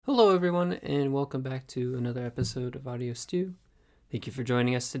Hello, everyone, and welcome back to another episode of Audio Stew. Thank you for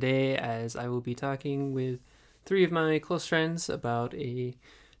joining us today as I will be talking with three of my close friends about a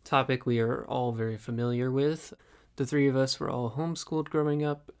topic we are all very familiar with. The three of us were all homeschooled growing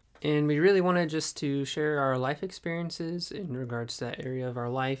up, and we really wanted just to share our life experiences in regards to that area of our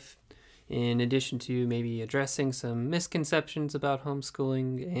life, in addition to maybe addressing some misconceptions about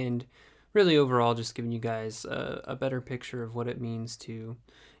homeschooling and really overall just giving you guys a better picture of what it means to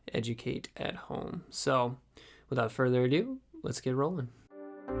educate at home. So, without further ado, let's get rolling.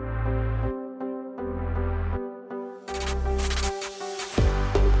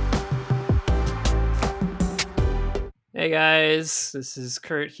 Hey guys, this is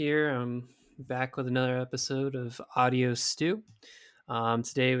Kurt here. I'm back with another episode of Audio Stew.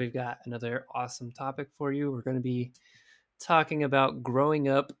 Today we've got another awesome topic for you. We're going to be talking about growing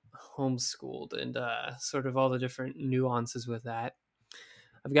up homeschooled and sort of all the different nuances with that.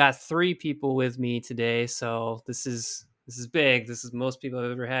 I've got three people with me today, so this is big. This is most people I've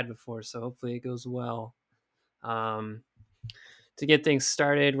ever had before, so hopefully it goes well. To get things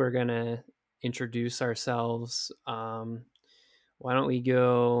started, we're gonna introduce ourselves. Why don't we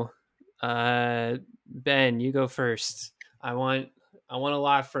go? Ben, you go first. I want a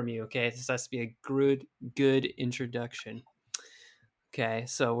lot from you. Okay, this has to be a good introduction. Okay,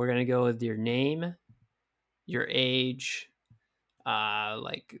 so we're gonna go with your name, your age,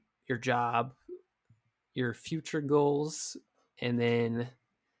 like your job, your future goals, and then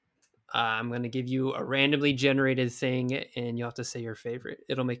I'm going to give you a randomly generated thing, and you'll have to say your favorite.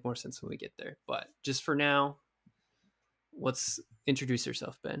 It'll make more sense when we get there. But just for now, let's introduce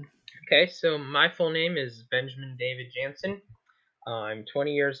yourself, Ben. Okay, so my full name is Benjamin David Jansen. I'm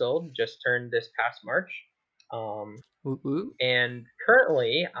 20 years old, just turned this past March. Woo-woo. And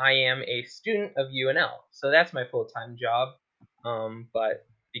currently I am a student of UNL. So that's my full-time job. But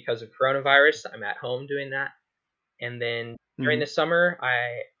because of coronavirus, I'm at home doing that. And then during the summer,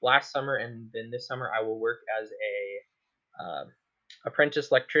 last summer and then this summer, I will work as a apprentice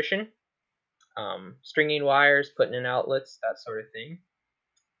electrician, stringing wires, putting in outlets, that sort of thing.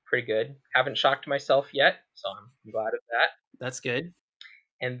 Pretty good. Haven't shocked myself yet, so I'm glad of that. That's good.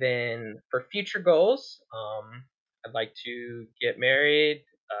 And then for future goals, I'd like to get married,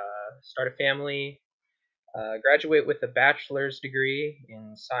 start a family, graduate with a bachelor's degree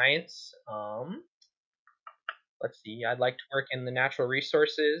in science. Let's see, I'd like to work in the natural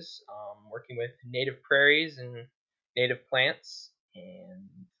resources, working with native prairies and native plants, and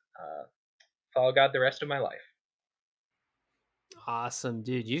follow God the rest of my life. Awesome,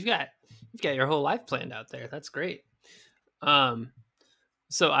 dude. You've got your whole life planned out there. That's great. Um,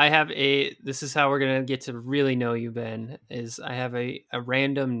 so I have this is how we're gonna get to really know you, Ben, is I have a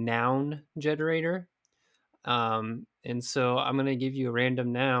random noun generator. And so I'm gonna give you a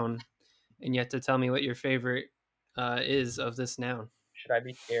random noun, and you have to tell me what your favorite is of this noun. Should I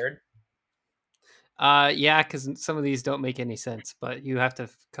be scared? Yeah, because some of these don't make any sense, but you have to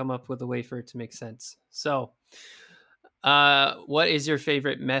come up with a way for it to make sense. So, what is your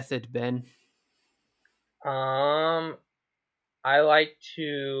favorite method, Ben? Um, I like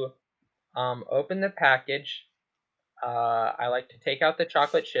to open the package. I like to take out the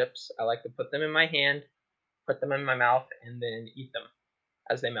chocolate chips. I like to put them in my hand, put them in my mouth, and then eat them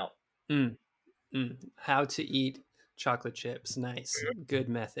as they melt. Mm, How to eat chocolate chips. Nice. Good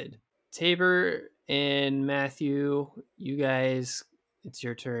method. Tabor and Matthew, you guys, it's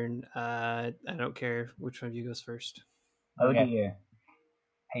your turn. I don't care which one of you goes first. Oh okay. Dear.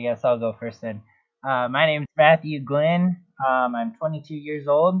 I guess I'll go first then. My name is Matthew Glenn. I'm 22 years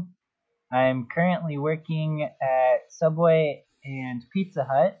old. I'm currently working at Subway and Pizza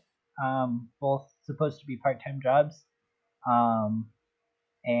Hut, both supposed to be part-time jobs,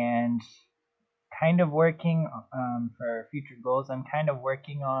 and kind of working for future goals. I'm kind of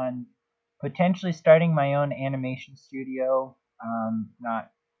working on potentially starting my own animation studio.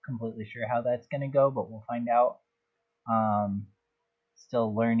 Not completely sure how that's going to go, but we'll find out.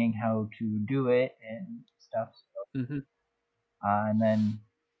 Still learning how to do it and stuff. So, and then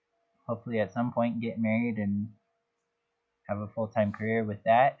hopefully at some point get married and have a full-time career with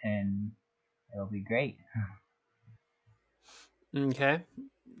that, and it'll be great. Okay.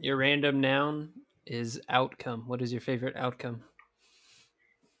 Your random noun is outcome. What is your favorite outcome?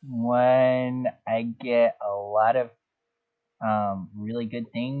 When I get a lot of really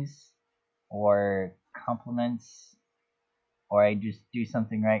good things or compliments, or I just do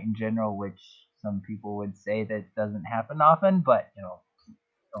something right in general, which some people would say that doesn't happen often, but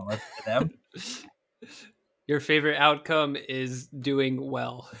don't listen to them. Your favorite outcome is doing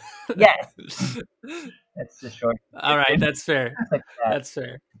well. Yes. That's the short. All right, that's fair. Like that. That's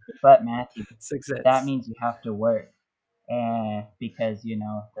fair. But Matthew, Success. that means you have to work, and because the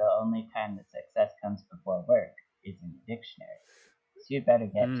only time that success comes before work is in the dictionary. So you better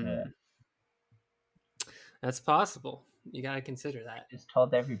get to it. That's possible. You gotta consider that. Just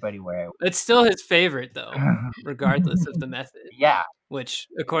told everybody where I It's still his favorite though, regardless of the method. Yeah. Which,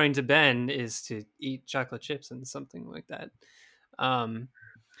 according to Ben, is to eat chocolate chips and something like that.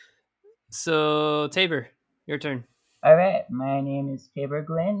 So Tabor, your turn. All right. My name is Tabor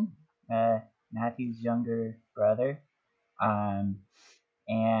Glenn, Matthew's younger brother, and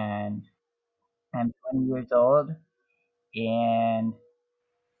I'm 20 years old, and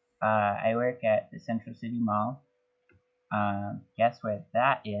I work at the Central City Mall. Guess where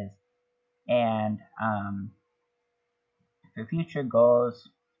that is? And for future goals,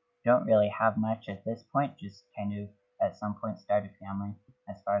 don't really have much at this point. Just kind of at some point start a family.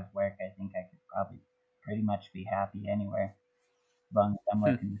 As far as work, I think I could probably pretty much be happy anywhere, as long as I'm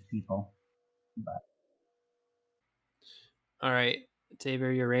working with people. But all right,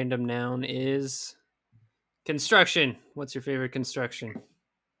 Tabor, your random noun is construction. What's your favorite construction?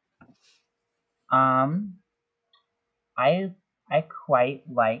 I quite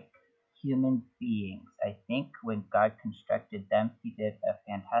like human beings. I think when God constructed them, He did a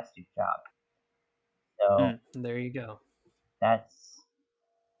fantastic job. So there you go. That's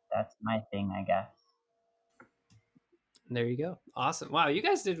my thing, I guess. There you go. Awesome. Wow, you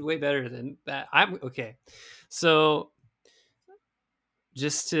guys did way better than that. I'm okay. So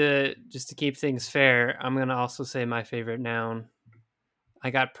just to keep things fair, I'm gonna also say my favorite noun. I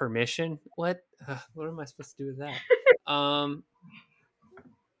got permission. What? What am I supposed to do with that?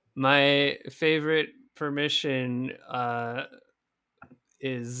 My favorite permission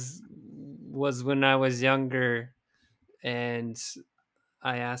was when I was younger, and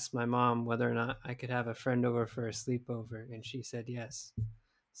I asked my mom whether or not I could have a friend over for a sleepover, and she said yes.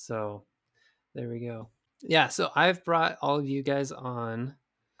 So there we go. Yeah, so I've brought all of you guys on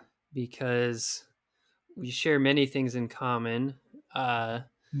because we share many things in common.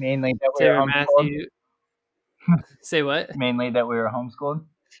 Mainly that we Taylor were homeschooled. Matthew, say what? Mainly that we were homeschooled.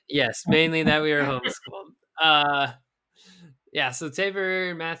 Yes, mainly that we were homeschooled. Yeah, so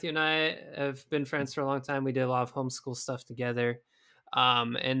Tabor, Matthew, and I have been friends for a long time. We did a lot of homeschool stuff together.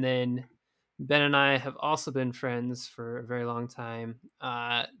 And then Ben and I have also been friends for a very long time.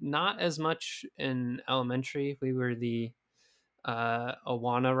 Not as much in elementary. We were the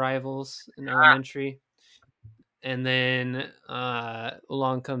Awana rivals in elementary. And then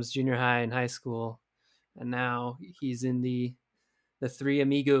along comes junior high and high school. And now he's in the Three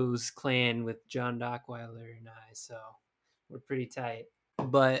Amigos clan with John Dockweiler and I. So we're pretty tight.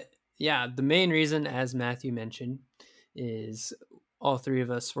 But yeah, the main reason, as Matthew mentioned, is all three of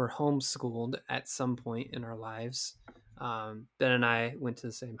us were homeschooled at some point in our lives. Ben and I went to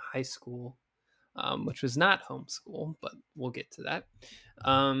the same high school, which was not homeschool, but we'll get to that.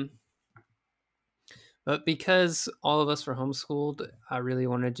 But because all of us were homeschooled, I really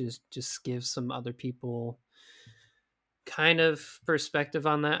wanted to just give some other people kind of perspective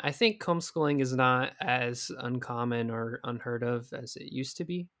on that. I think homeschooling is not as uncommon or unheard of as it used to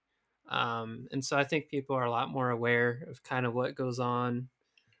be. And so I think people are a lot more aware of kind of what goes on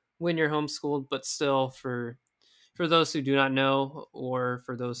when you're homeschooled, but still for those who do not know, or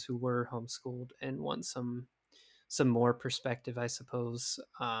for those who were homeschooled and want some more perspective, I suppose.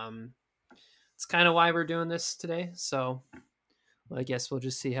 It's kind of why we're doing this today. So I guess we'll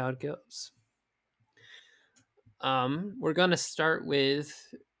just see how it goes. We're going to start with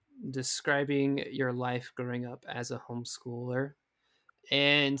describing your life growing up as a homeschooler.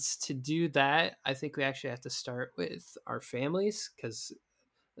 And to do that, I think we actually have to start with our families, because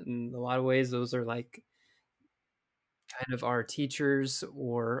in a lot of ways, those are like kind of our teachers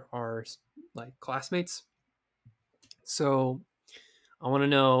or our like classmates. So I want to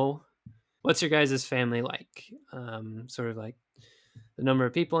know, what's your guys' family like? Sort of like the number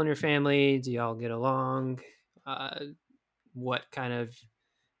of people in your family. Do y'all get along? What kind of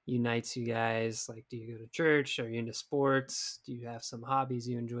unites you guys? Like, do you go to church? Are you into sports? Do you have some hobbies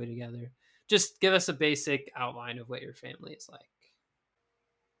you enjoy together? Just give us a basic outline of what your family is like.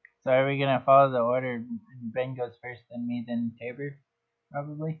 So are we gonna follow the order? Ben goes first, then me, then Tabor,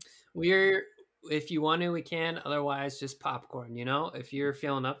 probably. If you want to, we can. Otherwise, just popcorn. If you're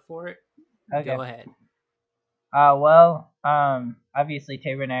feeling up for it, Okay. go ahead. Obviously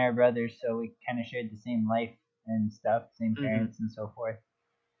Tabor and I are brothers, so we kind of shared the same life and stuff, same parents and so forth.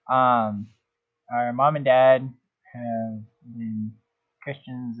 Our mom and dad have been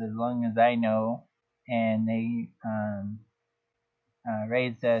Christians as long as I know, and they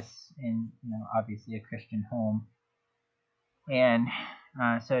raised us in, obviously a Christian home. And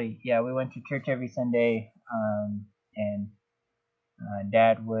So yeah, we went to church every Sunday, and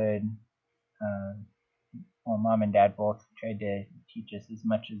Dad would, uh, well, Mom and Dad both tried to teach us as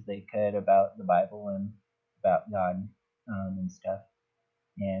much as they could about the Bible and about God, and stuff.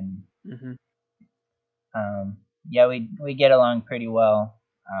 And Mm-hmm. Yeah, we get along pretty well.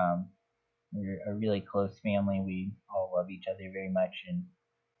 We're a really close family. We all love each other very much, and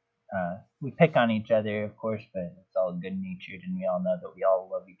we pick on each other, of course, but it's all good natured, and we all know that we all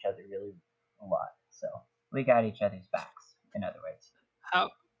love each other really a lot. So we got each other's backs. In other words,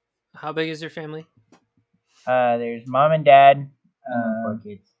 How big is your family? there's Mom and Dad, and then 4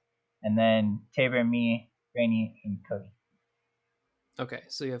 kids, and then Tabor and me, Rainy and Cody. Okay,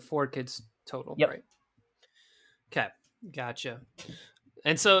 so you have 4 kids total, Yep. right? Okay, gotcha.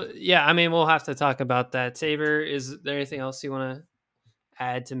 And so, yeah, I mean, we'll have to talk about that. Tabor, is there anything else you want to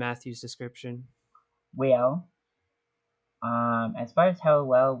add to Matthew's description? Well, as far as how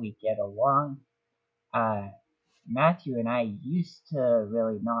well we get along, Matthew and I used to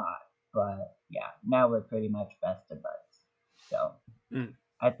really not, but yeah, now we're pretty much best of buds. So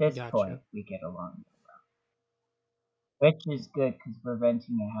at this point, we get along well, which is good because we're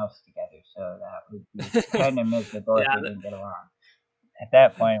renting a house together, so that would be kind of miserable if we didn't get along. At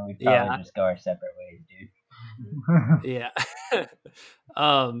that point, we'd probably just go our separate ways, dude. Yeah.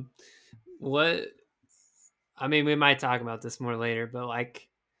 What? I mean, we might talk about this more later, but like,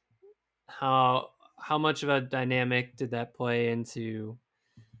 how much of a dynamic did that play into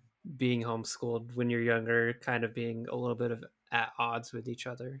being homeschooled when you're younger, kind of being a little bit of at odds with each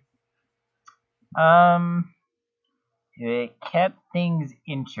other? It kept things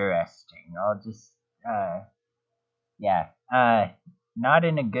interesting. I'll just, yeah, not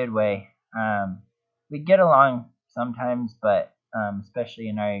in a good way. We get along sometimes, but especially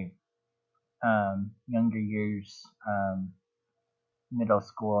in our younger years, middle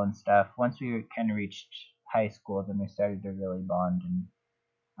school and stuff. Once we kind of reached high school, then we started to really bond and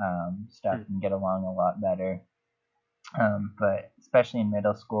stuff and get along a lot better. But especially in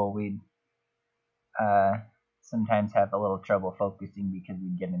middle school, we'd sometimes have a little trouble focusing because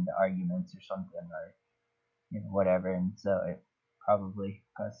we'd get into arguments or something, or whatever, and so it probably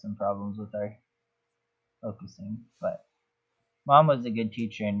caused some problems with our focusing. But Mom was a good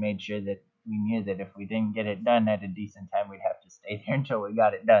teacher and made sure that we knew that if we didn't get it done at a decent time, we'd have to stay there until we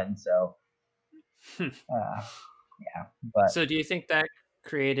got it done. So yeah. But so do you think that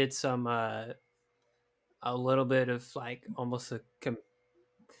created some a little bit of like almost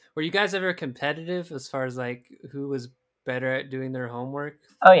were you guys ever competitive as far as like who was better at doing their homework?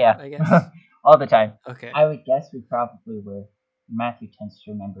 Oh yeah, I guess all the time. Okay. I would guess we probably were. Matthew tends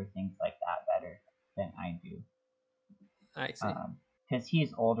to remember things like that better than I do. I see. Because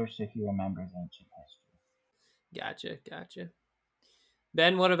he's older, so he remembers ancient history. Gotcha.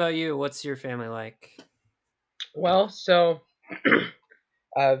 Ben, what about you? What's your family like? Well, so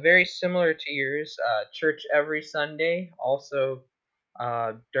very similar to yours. Church every Sunday. Also,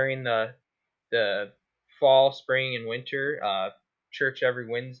 during the fall, spring, and winter, church every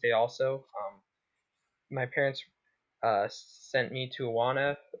Wednesday. Also, my parents sent me to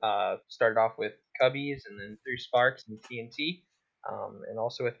Awana. Started off with Cubbies, and then through Sparks and TNT, and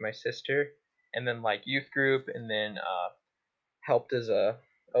also with my sister, and then like youth group, and then helped as a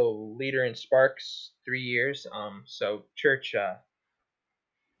leader in Sparks 3 years. So church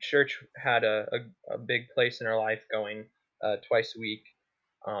had a big place in our life, going twice a week,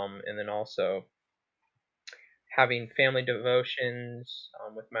 and then also having family devotions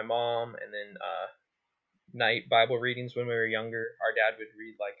with my mom, and then night Bible readings when we were younger. Our dad would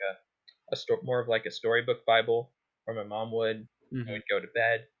read like more of like a storybook Bible, or my mom would. And we'd go to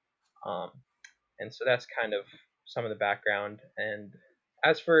bed, and so that's kind of some of the background. And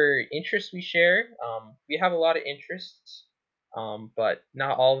as for interests we share, we have a lot of interests, but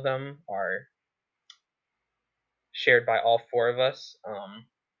not all of them are shared by all 4 of us.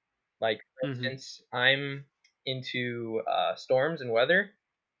 Like for instance, I'm into storms and weather.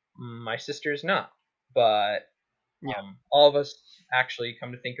 My sister's not, but all of us, actually,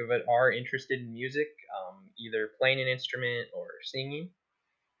 come to think of it, are interested in music, either playing an instrument or singing.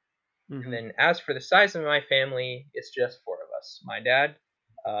 And then as for the size of my family, it's just 4 of us: my dad,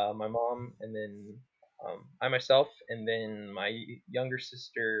 my mom, and then I myself, and then my younger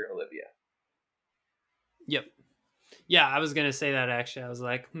sister Olivia. Yep. Yeah, I was gonna say that actually. I was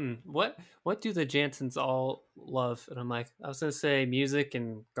like, what do the Jansons all love? And I was gonna say music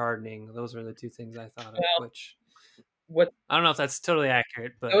and gardening. Those were the 2 things I thought of. Which I don't know if that's totally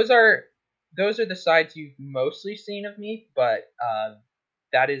accurate, but those are the sides you've mostly seen of me. But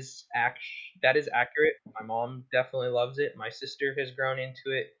that is accurate. My mom definitely loves it. My sister has grown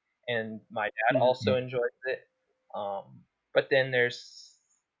into it, and my dad also enjoys it. But then there's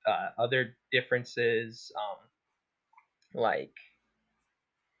other differences. Like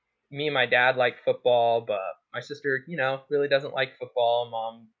me and my dad like football, but my sister, really doesn't like football.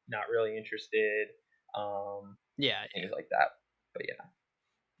 Mom not really interested. Yeah, Things like that. But yeah.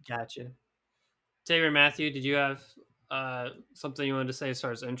 Gotcha. Taylor, Matthew, did you have something you wanted to say as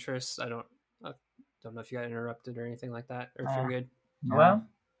far as interests? I don't know if you got interrupted or anything like that, or if you're good. No. Well,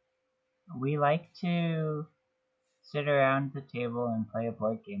 we like to sit around the table and play a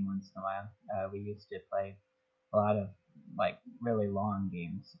board game once in a while. We used to play a lot of really long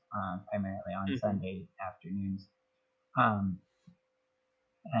games, primarily on Sunday afternoons,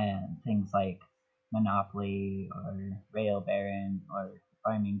 and things like Monopoly or Rail Baron or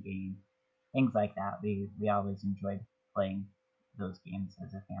Farming Game, things like that. We always enjoyed playing those games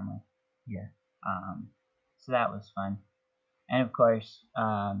as a family here. So that was fun. And of course,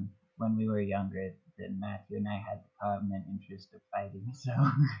 when we were younger, then Matthew and I had the common interest of fighting, so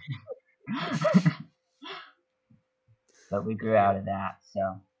but we grew out of that.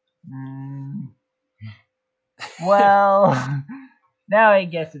 So, well, now I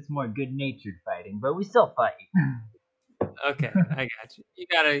guess it's more good-natured fighting, but we still fight. Okay, I got you. You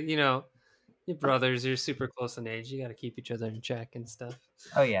gotta, your brothers, you're super close in age. You gotta keep each other in check and stuff.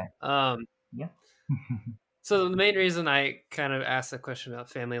 Oh yeah. Yeah. So the main reason I kind of asked the question about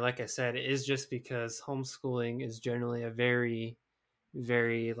family, like I said, is just because homeschooling is generally a very,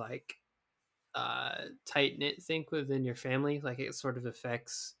 very tight knit thing within your family. Like it sort of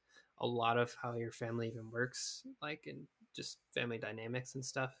affects a lot of how your family even works, like in just family dynamics and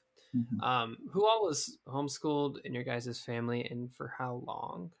stuff. Who all was homeschooled in your guys' family, and for how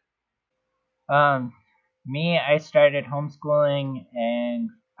long? Me, I started homeschooling and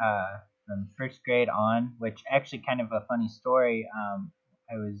from first grade on, which actually kind of a funny story.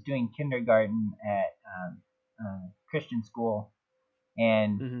 I was doing kindergarten at Christian school,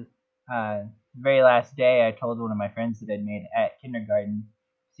 and very last day, I told one of my friends that I'd made at kindergarten,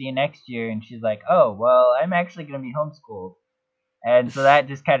 "See you next year," and she's like, "Oh, well, I'm actually gonna be homeschooled." And so that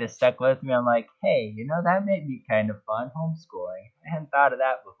just kind of stuck with me. I'm like, hey, that may be kind of fun, homeschooling. I hadn't thought of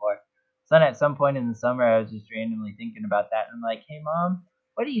that before. So then at some point in the summer, I was just randomly thinking about that. And I'm like, hey, Mom,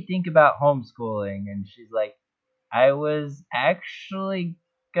 what do you think about homeschooling? And she's like, I was actually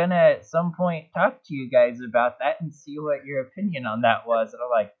gonna at some point talk to you guys about that and see what your opinion on that was. And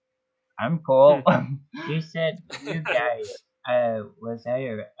I'm like, I'm cool. You said you guys. Was I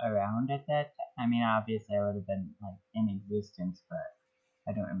around at that time? I mean, obviously I would have been in existence, but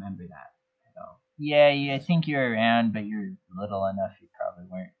I don't remember that at all. Yeah, I think you're around, but you're little enough. You probably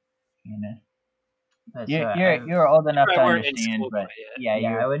weren't. But you're old enough to understand, but yeah,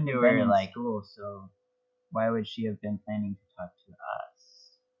 I wouldn't have been in school, so why would she have been planning to talk to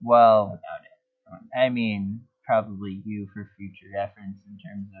us? Well, about it. I mean, probably you for future reference in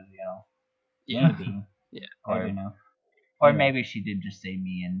terms of maybe. Yeah. I don't know. Or maybe she did just say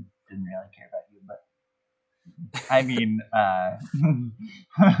me and didn't really care about you, but I mean,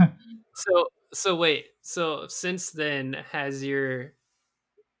 So wait. So since then, has your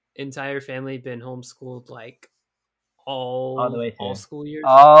entire family been homeschooled all the way through all school years?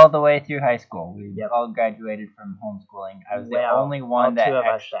 All the way through high school. We all graduated from homeschooling. I was the only one that of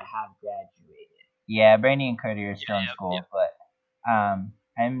us that have graduated. Yeah, Brandy and Cody are still in school, but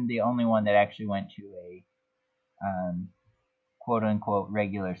I'm the only one that actually went to a quote unquote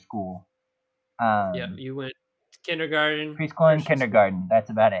regular school. You went to kindergarten, preschool, and kindergarten. School. That's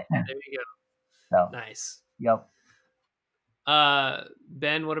about it. There you go. So nice. Yep.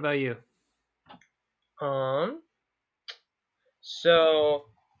 Ben, what about you? So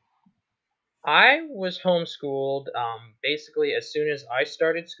I was homeschooled basically as soon as I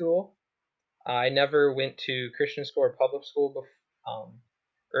started school. I never went to Christian school or public school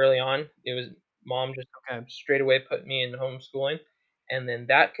early on. It was mom just straight away put me in homeschooling, and then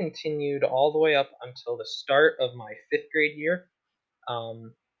that continued all the way up until the start of my 5th grade year.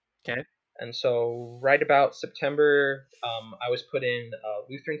 Okay. And so right about September, I was put in a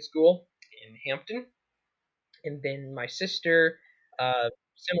Lutheran school in Hampton. And then my sister,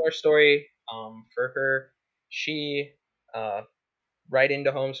 similar story for her. She right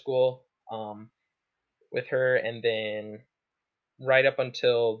into homeschool with her, and then right up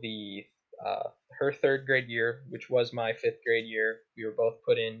until the her 3rd grade year, which was my 5th grade year, we were both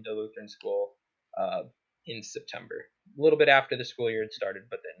put into Lutheran school in September. A little bit after the school year had started,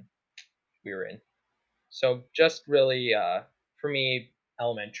 but then we were in. So just really, for me,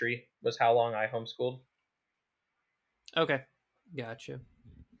 elementary was how long I homeschooled. Okay, gotcha.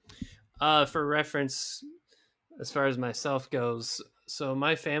 For reference, as far as myself goes, so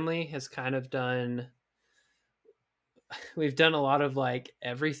my family has kind of we've done a lot of like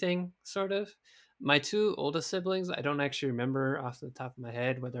everything sort of. My two oldest siblings, I don't actually remember off the top of my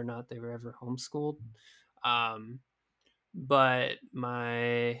head whether or not they were ever homeschooled. Um, but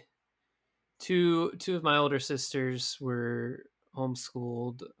my two of my older sisters were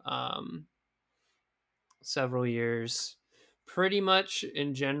homeschooled several years. Pretty much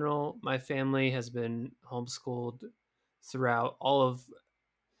in general, my family has been homeschooled throughout all of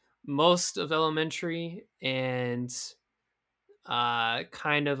most of elementary and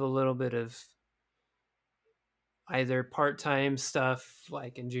kind of a little bit of either part-time stuff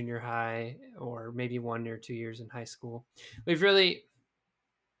like in junior high or maybe 1 or 2 years in high school.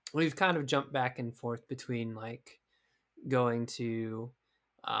 We've kind of jumped back and forth between like going to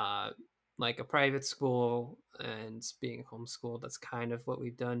uh like a private school and being homeschooled. That's kind of what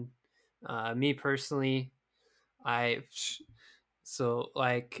we've done. Me personally, I so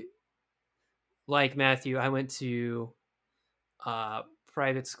like Matthew, I went to uh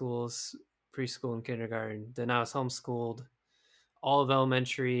private schools, preschool and kindergarten. Then I was homeschooled all of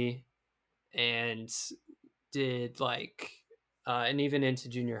elementary and did like and even into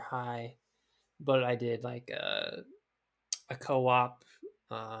junior high, but I did like a co-op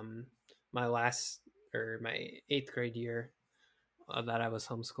um my last or my 8th grade year that I was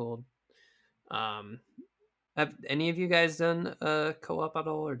homeschooled. um have any of you guys done a co-op at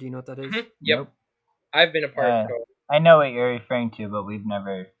all, or do you know what that is? Yep, Nope. I've been a part of co-op. I know what you're referring to, but we've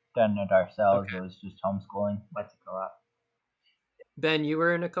never done it ourselves. Okay. It was just homeschooling. What's a co-op? Ben, you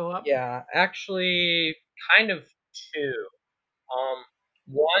were in a co-op? Yeah, actually, kind of two.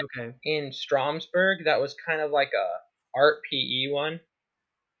 One Okay. in Stromsburg that was kind of like a art PE one.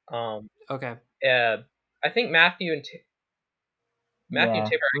 Um, Okay. I think Matthew and Yeah. Taylor,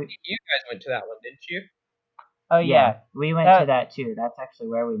 I think you guys went to that one, didn't you? Oh Yeah, we went to that. that too. That's actually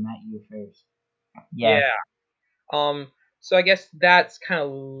where we met you first. Yeah. So I guess that's kind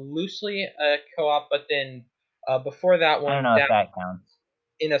of loosely a co-op, but then before that I one, don't know if that counts.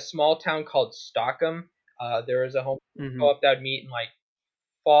 in a small town called Stockham, there was a home Mm-hmm. co-op that would meet in like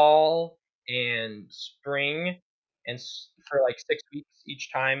fall and spring, and for like 6 weeks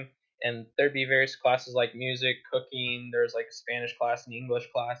each time. And there'd be various classes like music, cooking. There's like a Spanish class, an English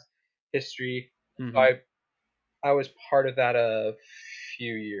class, history. Mm-hmm. So I was part of that a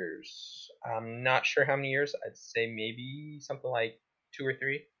few years. I'm not sure how many years. I'd say maybe something like 2 or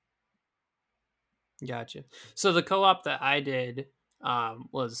 3. Gotcha. So the co-op that I did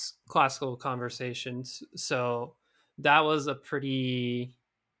was classical conversations. So that was a pretty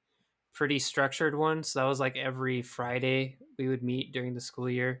structured one. So that was like every Friday we would meet during the school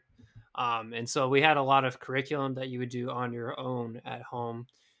year. And so we had a lot of curriculum that you would do on your own at home,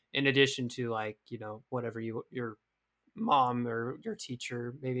 in addition to like, whatever your mom or your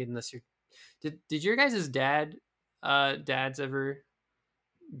teacher, maybe unless you're, did your guys' dads ever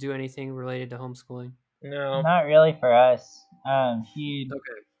do anything related to homeschooling? No. Not really for us. Okay.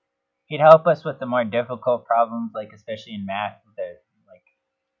 He'd help us with the more difficult problems, like especially in math, that like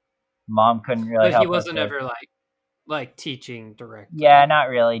mom couldn't really But he help us wasn't with. ever like teaching directly. Yeah, not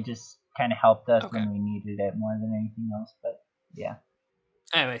really. Just kind of helped us Okay. when we needed it more than anything else. But yeah.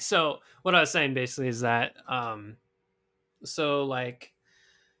 Anyway, so what I was saying basically is that so like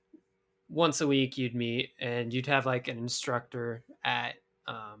once a week you'd meet and you'd have like an instructor at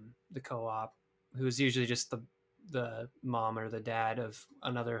the co-op who's usually just the mom or the dad of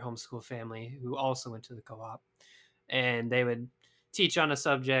another homeschool family who also went to the co-op, and they would teach on a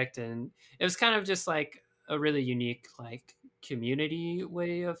subject, and it was kind of just like a really unique like community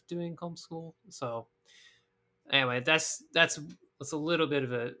way of doing homeschool. So anyway, that's a little bit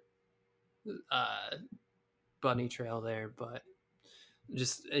of a uh, bunny trail there, but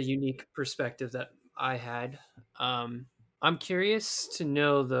just a unique perspective that I had. Um, I'm curious to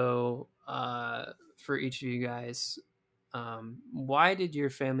know though, for each of you guys, why did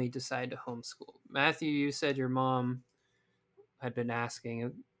your family decide to homeschool? Matthew, you said your mom had been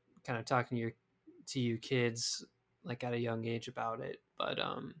asking, kind of talking to you kids like at a young age about it, but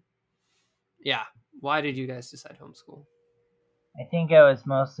yeah, why did you guys decide homeschool? I think it was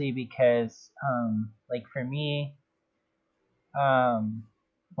mostly because, like for me,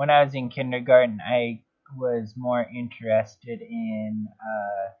 when I was in kindergarten, I was more interested in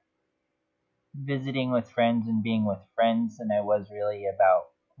visiting with friends and being with friends than I was really about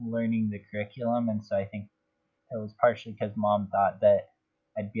learning the curriculum. And so I think it was partially because mom thought that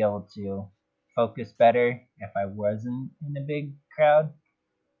I'd be able to focus better if I wasn't in a big crowd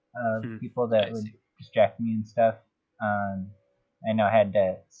of people that I would see. distract me and stuff. Um, I know I had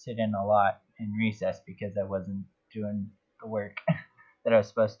to sit in a lot in recess because I wasn't doing the work that I was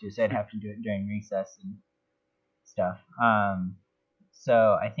supposed to, so I'd have to do it during recess and stuff.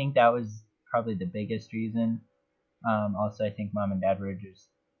 So I think that was probably the biggest reason. Also, I think mom and dad were just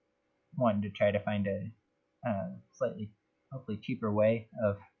wanting to try to find a slightly, hopefully, cheaper way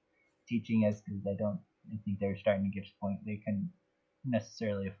of teaching us because I think they were starting to get to the point they couldn't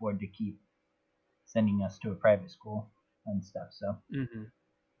necessarily afford to keep sending us to a private school and stuff. So,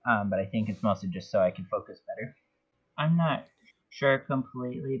 but I think it's mostly just so I can focus better. I'm not sure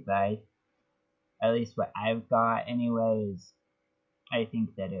completely, but at least what I've got anyway is I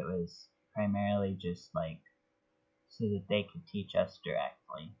think that it was primarily just like so that they could teach us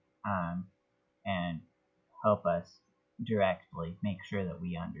directly and help us directly make sure that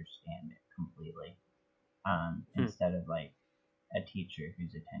we understand it completely instead of like a teacher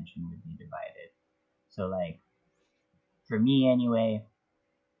whose attention would be divided. So like for me anyway,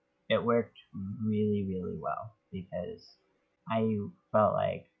 it worked really, really well because I felt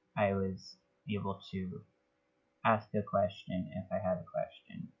like I was able to ask a question if I had a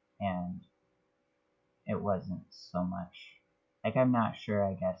question, and it wasn't so much like I'm not sure,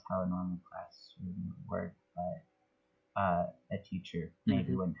 I guess, how a normal class would work, but a teacher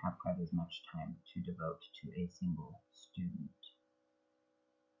maybe wouldn't have quite as much time to devote to a single student.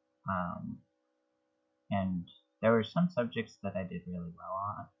 And there were some subjects that I did really well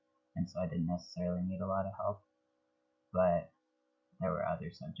on, and so I didn't necessarily need a lot of help, but there were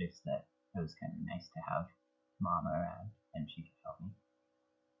other subjects that it was kind of nice to have mom around and she could help me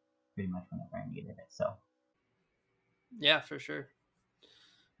pretty much whenever I needed it. So yeah, for sure.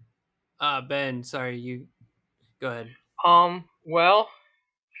 Ben, sorry, you go ahead. Well,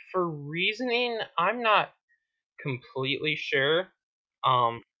 for reasoning, I'm not completely sure.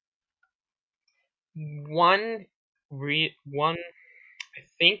 One, I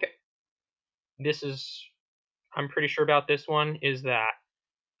think this is, I'm pretty sure about this one, is that,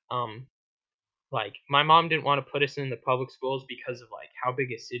 like, my mom didn't want to put us in the public schools because of, like, how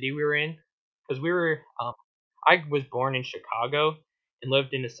big a city we were in. Because I was born in Chicago and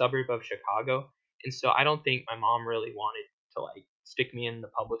lived in a suburb of Chicago. And so I don't think my mom really wanted to, like, stick me in the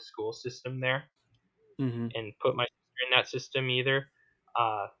public school system there and put my sister in that system either.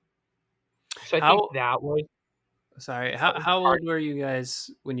 So I think that was... Sorry, how old were you guys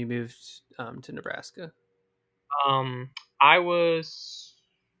when you moved to Nebraska? I was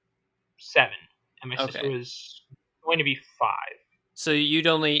 7, and my sister was going to be 5. So you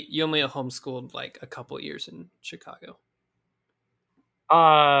only homeschooled like a couple years in Chicago.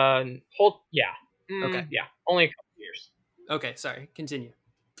 Yeah, yeah, only a couple years. Okay, sorry, continue.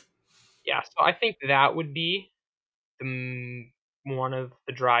 Yeah, so I think that would be one of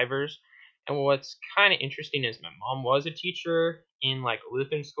the drivers. And what's kind of interesting is my mom was a teacher in like a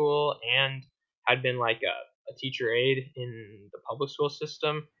Lutheran school and had been like a teacher aide in the public school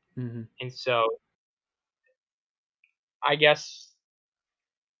system. And so I guess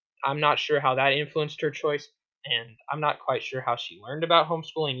I'm not sure how that influenced her choice, and I'm not quite sure how she learned about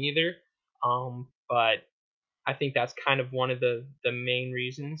homeschooling either. But I think that's kind of one of the main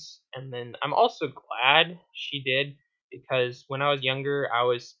reasons. And then I'm also glad she did, because when I was younger, I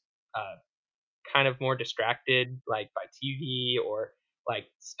was kind of more distracted, like by TV or like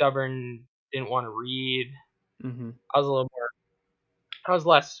stubborn, didn't want to read. I was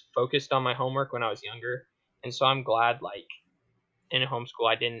less focused on my homework when I was younger, and so I'm glad like in homeschool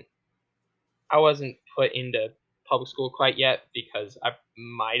I wasn't put into public school quite yet, because I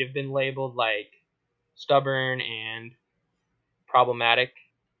might have been labeled like stubborn and problematic.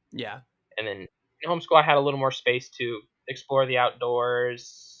 Yeah. And then in homeschool, I had a little more space to explore the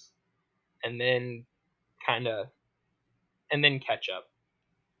outdoors and then catch up.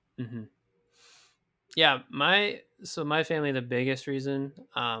 Yeah, my family, the biggest reason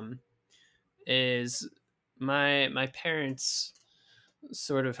is my parents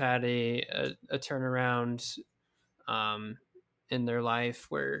sort of had a turnaround in their life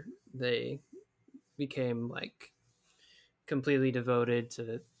where they became like completely devoted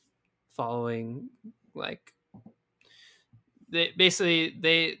to following like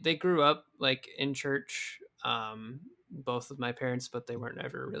they grew up like in church, both of my parents, but they weren't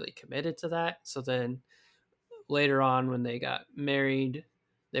ever really committed to that. So then later on when they got married,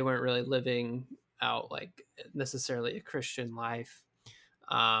 they weren't really living out like necessarily a Christian life.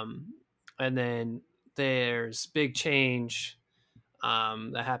 And then there's big change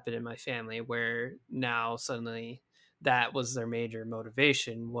that happened in my family where now suddenly that was their major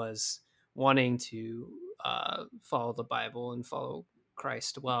motivation, was wanting to follow the Bible and follow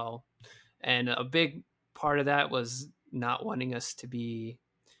Christ well. And a big part of that was not wanting us to be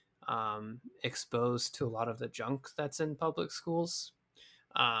exposed to a lot of the junk that's in public schools.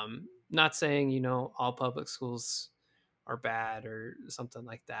 Not saying, all public schools are bad or something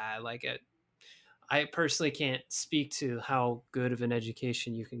like that. I personally can't speak to how good of an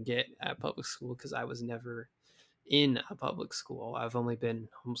education you can get at public school because I was never in a public school. I've only been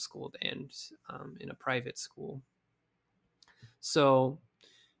homeschooled and in a private school. So,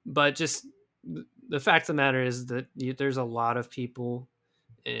 but just the fact of the matter is that there's a lot of people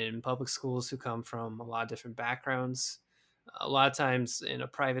in public schools who come from a lot of different backgrounds. A lot of times in a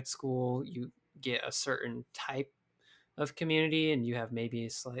private school, you get a certain type of community and you have maybe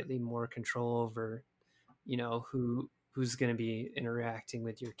slightly more control over, who's going to be interacting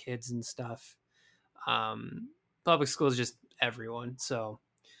with your kids and stuff. Public school is just everyone. So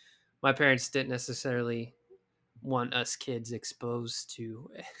my parents didn't necessarily want us kids exposed to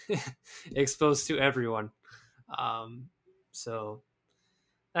exposed to everyone. So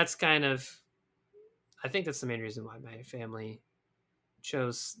that's I think that's the main reason why my family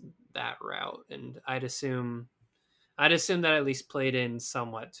chose that route, and I'd assume that at least played in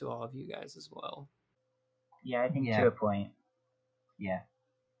somewhat to all of you guys as well. Yeah, I think to a point. Yeah.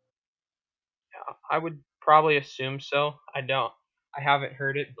 Yeah, I would probably assume so. I haven't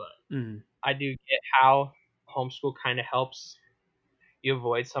heard it, but I do get how homeschool kind of helps you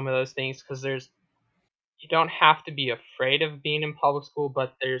avoid some of those things because you don't have to be afraid of being in public school,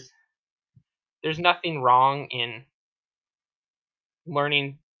 but there's nothing wrong in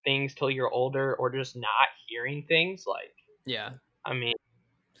learning things till you're older or just not hearing things. I mean,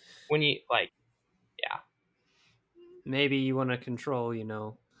 when you maybe you want to control,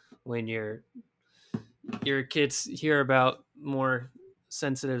 when your kids hear about more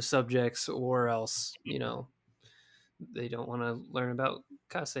sensitive subjects, or else, they don't want to learn about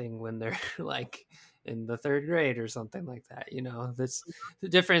cussing when they're like in the 3rd grade or something like that. That's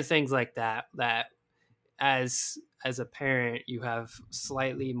different things like that as a parent you have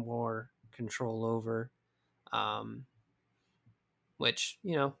slightly more control over, which,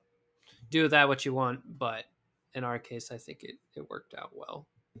 do with that what you want, but in our case I think it worked out well.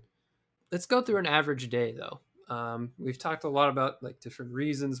 Let's go through an average day though. We've talked a lot about like different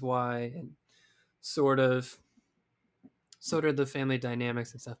reasons why and sort of the family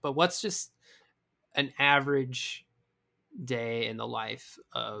dynamics and stuff, but what's just an average day in the life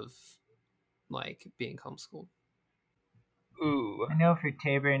of like being homeschooled? I know for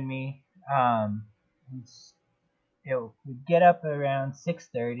Tabor and me, we'd get up around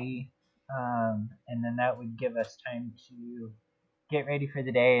 6:30, and then that would give us time to get ready for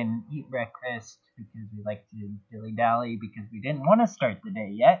the day and eat breakfast because we like to dilly dally because we didn't want to start the day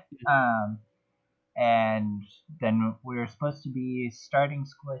yet. And then we were supposed to be starting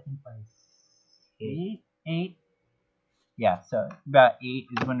school, I think by 8. Yeah, so about 8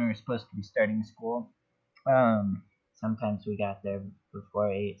 is when we were supposed to be starting school. Sometimes we got there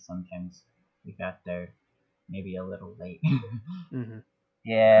before 8. Sometimes we got there maybe a little late. Mm-hmm.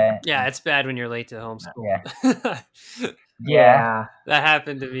 Yeah, it's bad when you're late to homeschool. Yeah. That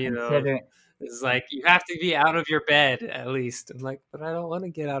happened to me though. It's like you have to be out of your bed at least. I'm like, but I don't want to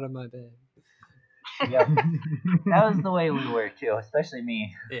get out of my bed. Yep. That was the way we were too, especially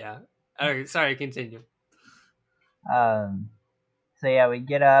me. Yeah. Okay, sorry, continue. So yeah, we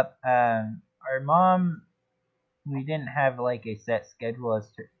get up. Our mom, we didn't have like a set schedule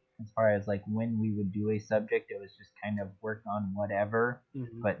as far as like when we would do a subject. It was just kind of work on whatever.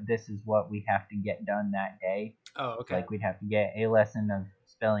 Mm-hmm. But this is what we have to get done that day. Oh, okay. Like we'd have to get a lesson of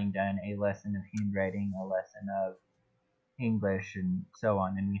spelling done, a lesson of handwriting, a lesson of English, and so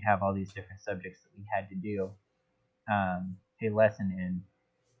on. And we'd have all these different subjects that we had to do a lesson in.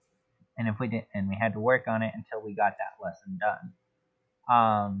 And if we didn't, and we had to work on it until we got that lesson done.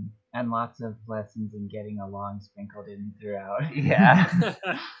 And lots of lessons and getting along sprinkled in throughout. Yeah.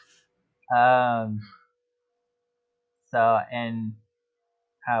 So and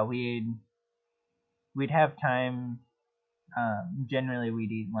we'd have time. Generally,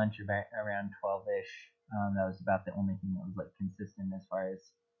 we'd eat lunch about around 12ish. That was about the only thing that was like consistent as far as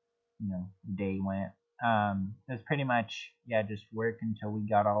the day went. It was pretty much just work until we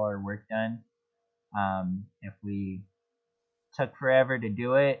got all our work done. If we took forever to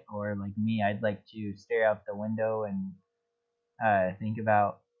do it, or like me, I'd like to stare out the window and think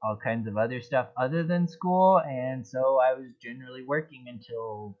about all kinds of other stuff other than school, and so I was generally working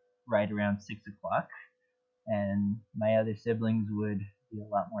until right around 6 o'clock, and my other siblings would be a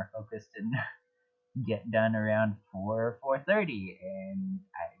lot more focused and get done around 4 or 4:30, and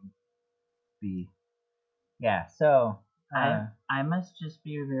I'd be so I must just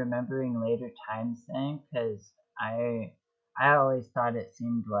be remembering later times then, because I always thought it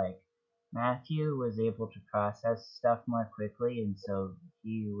seemed like Matthew was able to process stuff more quickly, and so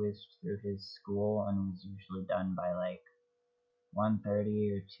he whizzed through his school and was usually done by like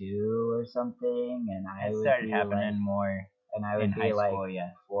 1:30 or 2 or something, and I It would started be happening like, more and I in would high be like school,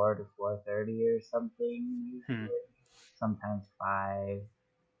 yeah. 4 to 4:30 or something Hmm. usually. Sometimes 5,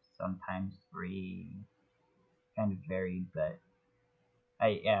 sometimes 3, kind of varied, but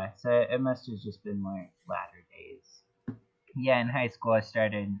so it must have just been more latter days. Yeah, in high school I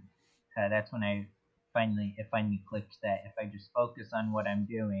started. That's when it finally clicked that if I just focus on what I'm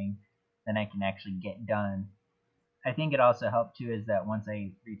doing, then I can actually get done. I think it also helped too is that once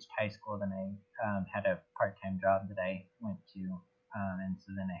I reached high school, then I had a part-time job that I went to, and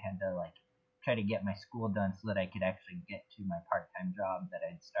so then I had to like try to get my school done so that I could actually get to my part-time job that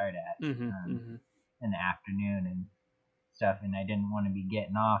I'd start at in the afternoon and stuff. And I didn't want to be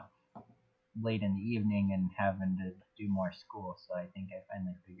getting off late in the evening and having to do more school. So I think I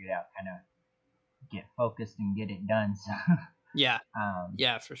finally figured out kind of get focused and get it done. So Yeah.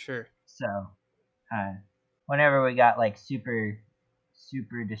 Yeah, for sure. So whenever we got like super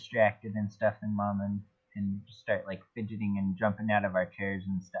distracted and stuff, and mom and just start like fidgeting and jumping out of our chairs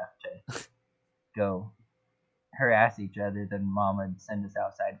and stuff to go harass each other, then mom would send us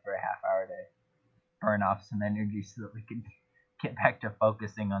outside for a half hour to burn off some energy so that we could get back to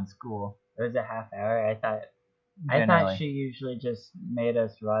focusing on school. It was a half hour. I thought Generally. she usually just made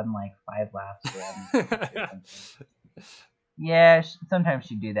us run like 5 laps around the course or something. Yeah, sometimes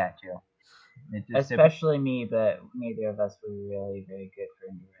she'd do that too. Especially me, but neither of us were really very good for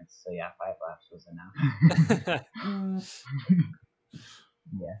endurance. So yeah, 5 laps was enough.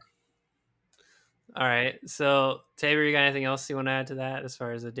 Yeah. All right. So, Tabor, you got anything else you want to add to that as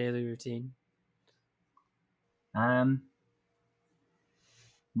far as a daily routine?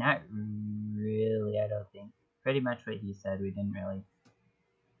 Not really, I don't think. Pretty much what he said. We didn't really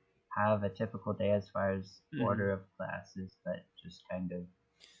have a typical day as far as order of classes, but just kind of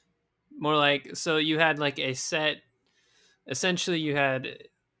more like, so you had like a set, essentially you had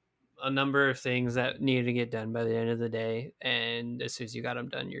a number of things that needed to get done by the end of the day, and as soon as you got them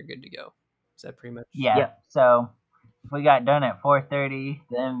done, you're good to go. Is that pretty much? Yeah. Yep. So if we got done at 4:30,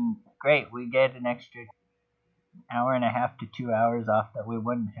 then great, we get an extra hour and a half to 2 hours off that we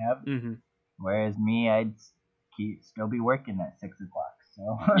wouldn't have. Mm-hmm. Whereas me, I'd still be working at 6 o'clock.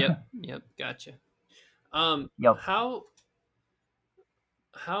 So Yep, gotcha. Yep.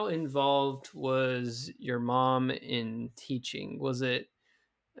 How involved was your mom in teaching? Was it?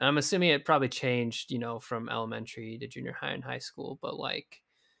 I'm assuming it probably changed, from elementary to junior high and high school, but like,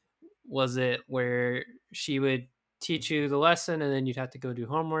 was it where she would teach you the lesson and then you'd have to go do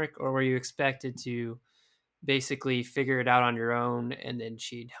homework, or were you expected to basically figure it out on your own and then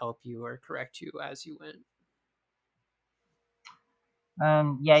she'd help you or correct you as you went?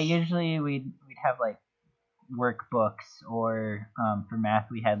 Yeah, usually we'd have like workbooks, or for math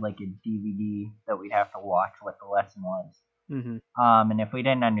we had like a DVD that we'd have to watch what the lesson was. Mm-hmm. And if we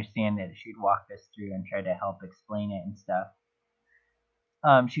didn't understand it, she'd walk us through and try to help explain it and stuff.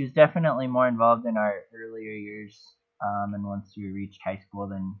 She was definitely more involved in our earlier years, and once we reached high school,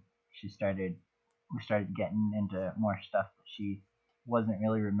 then we started getting into more stuff that she wasn't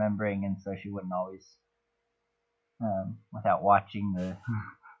really remembering, and so she wouldn't always, without watching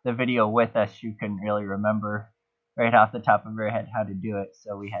the video with us, she couldn't really remember right off the top of her head how to do it.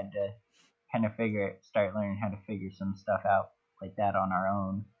 So we had to kind of start learning how to figure some stuff out like that on our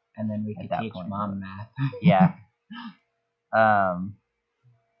own, and then we could teach mom math. Yeah.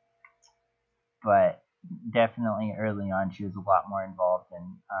 But definitely early on, she was a lot more involved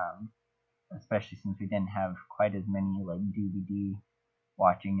in, especially since we didn't have quite as many like DVD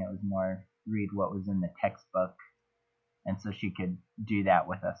watching. It was more read what was in the textbook, and so she could do that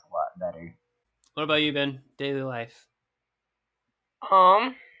with us a lot better. What about you, Ben? Daily life?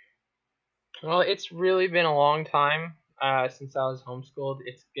 Well, it's really been a long time since I was homeschooled.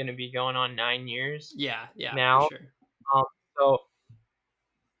 It's gonna be going on 9 years. Yeah, now. For sure. So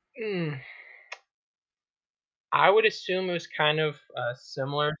I would assume it was kind of a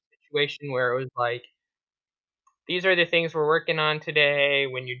similar situation where it was like, these are the things we're working on today.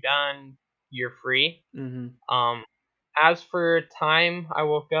 When you're done, you're free. Mm-hmm. As for time, I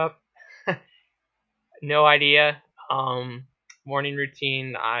woke up, no idea. Morning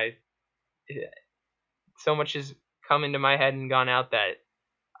routine, so much has come into my head and gone out that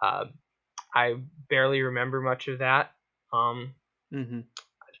I barely remember much of that. Mm-hmm.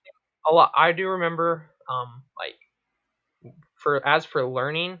 A lot. I do remember, like, for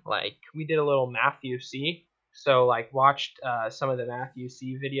learning, like, we did a little Math UC. So like watched some of the Math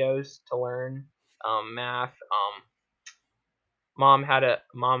UC videos to learn math.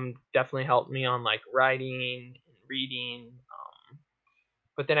 Mom definitely helped me on like writing and reading.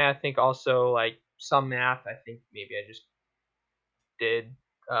 But then I think also like some math. I think maybe I just did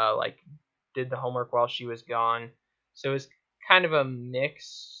like did the homework while she was gone. So it was kind of a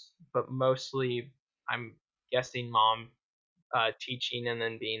mix, but mostly I'm guessing mom teaching and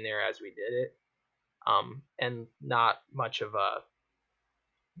then being there as we did it. And not much of a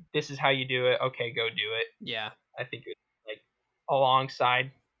this is how you do it. Okay, go do it. Yeah. I think it was like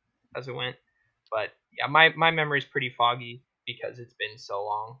alongside as it went. But yeah, my memory is pretty foggy because it's been so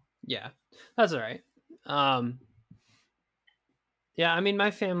long. Yeah, that's all right. Yeah, I mean,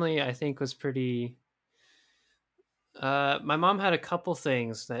 my family, I think, was pretty. My mom had a couple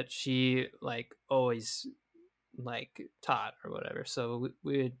things that she like always like taught or whatever. So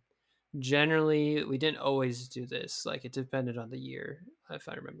we would generally we didn't always do this. Like it depended on the year, if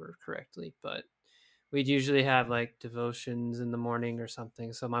I remember correctly. But we'd usually have like devotions in the morning or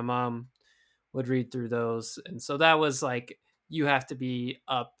something. So my mom would read through those, and so that was like you have to be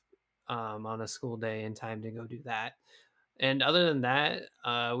up on a school day in time to go do that. And other than that,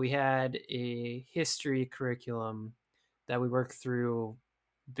 we had a history curriculum that we worked through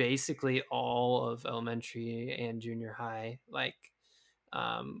basically all of elementary and junior high, like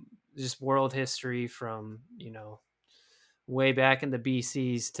just world history from way back in the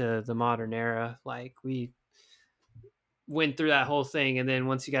BCs to the modern era. Like we went through that whole thing, and then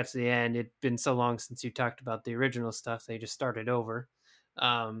once you got to the end, it'd been so long since you talked about the original stuff, they just started over.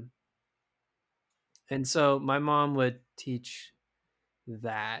 Um, and so my mom would teach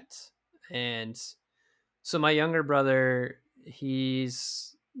that, and so my younger brother,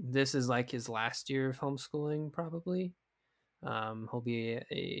 he's this is like his last year of homeschooling probably. He'll be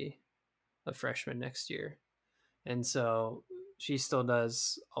a freshman next year, and so she still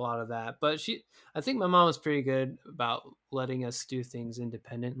does a lot of that. But I think my mom was pretty good about letting us do things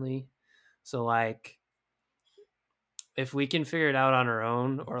independently. So like if we can figure it out on our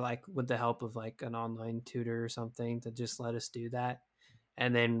own, or like with the help of like an online tutor or something, to just let us do that.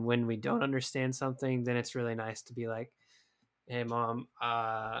 And then when we don't understand something, then it's really nice to be like, hey mom,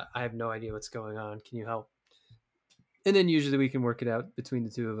 I have no idea what's going on, can you help? And then usually we can work it out between the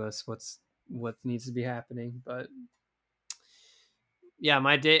two of us, what needs to be happening. But yeah,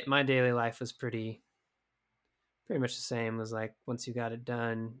 my daily life was pretty much the same. It was like once you got it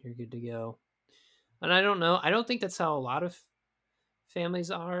done, you're good to go. And I don't know, I don't think that's how a lot of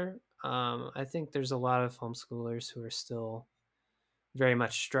families are. I think there's a lot of homeschoolers who are still very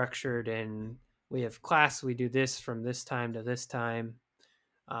much structured, and we have class, we do this from this time to this time.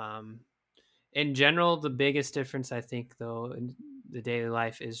 um, in general, the biggest difference I think though in the daily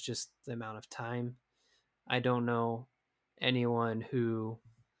life is just the amount of time. I don't know anyone who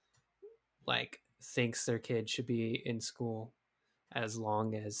like thinks their kid should be in school as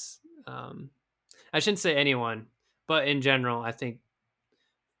long as I shouldn't say anyone, but in general I think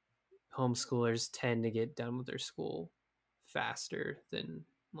homeschoolers tend to get done with their school faster than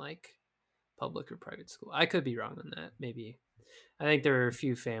like public or private school. I could be wrong on that. Maybe. I think there are a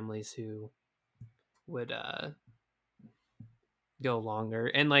few families who would go longer.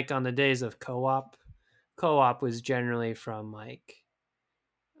 And like on the days of co-op was generally from like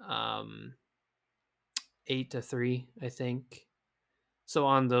um 8 to 3, I think. So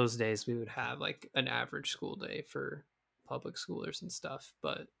on those days we would have like an average school day for public schoolers and stuff,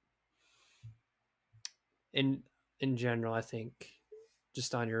 but in in general I think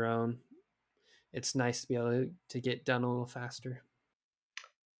just on your own it's nice to be able to get done a little faster.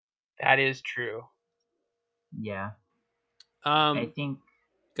 That is true. Yeah. Um, I think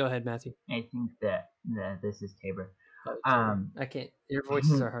go ahead, Matthew. I think that this is Tabor. Oh, I can't. Your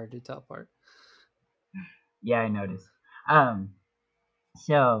voices are hard to tell apart. Yeah, I noticed.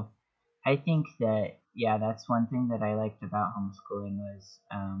 So I think that yeah, that's one thing that I liked about homeschooling was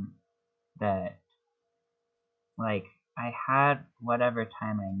that like I had whatever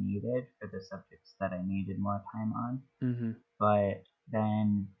time I needed for the subjects that I needed more time on. Mm-hmm. But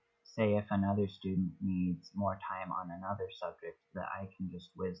then say if another student needs more time on another subject that I can just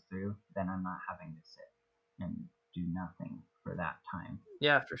whiz through, then I'm not having to sit and do nothing for that time.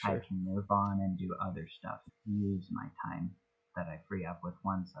 Yeah, for I sure. can move on and do other stuff, use my time that I free up with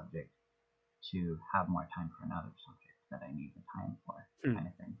one subject to have more time for another subject that I need the time for, kind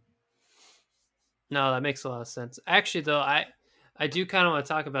of thing. No, that makes a lot of sense. Actually, though, I do kind of want to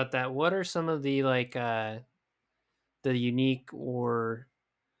talk about that. What are some of the like the unique or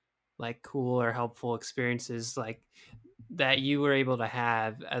like cool or helpful experiences like that you were able to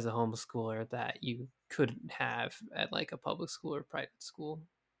have as a homeschooler that you couldn't have at like a public school or private school?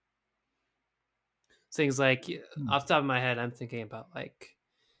 things like off the top of my head, I'm thinking about like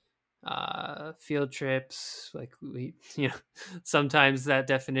field trips. Like we, sometimes that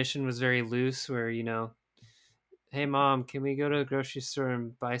definition was very loose, where hey mom, can we go to a grocery store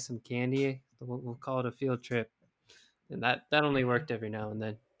and buy some candy? We'll call it a field trip, and that only worked every now and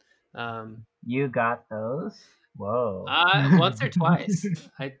then. You got those? Whoa. Once or twice.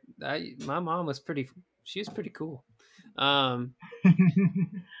 My mom was she was pretty cool. I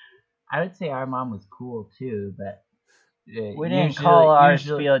would say our mom was cool too, but we didn't call ours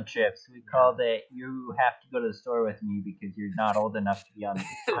field trips. We called it, you have to go to the store with me because you're not old enough to be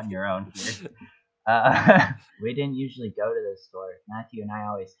on your own here. We didn't usually go to the store. Matthew and I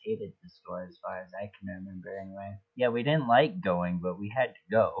always hated the store, as far as I can remember, anyway. Yeah, we didn't like going, but we had to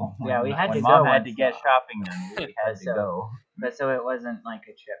go. Yeah, we had to when go. Mom had to get shopping done, we had to go. But so it wasn't like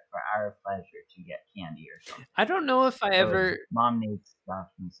a trip for our pleasure to get candy or something. I don't know if I ever. Mom needs stuff,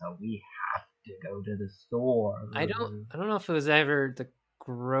 and so we have to go to the store. I don't know if it was ever the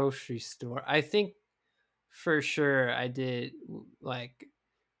grocery store. I think for sure I did, like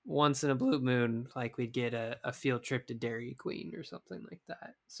once in a blue moon, like we'd get a field trip to Dairy Queen or something like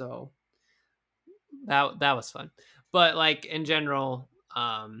that. So that was fun. But like in general,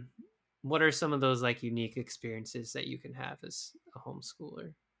 what are some of those like unique experiences that you can have as a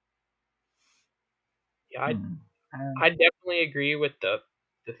homeschooler? Yeah, I definitely agree with the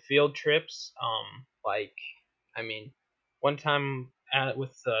field trips. Like, I mean, one time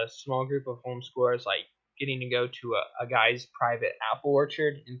with a small group of homeschoolers, like getting to go to a guy's private apple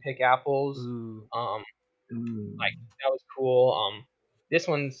orchard and pick apples. Ooh. Like that was cool. This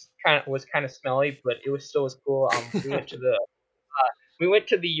one's was kind of smelly, but it was cool. We went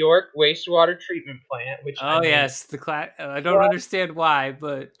to the York wastewater treatment plant, which yes, I don't understand why,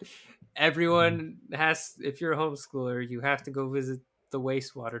 but everyone has. If you're a homeschooler, you have to go visit the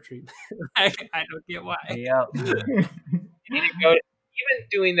wastewater treatment. I don't get why. Yep. Even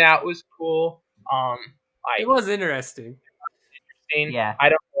doing that was cool. It was interesting. Yeah,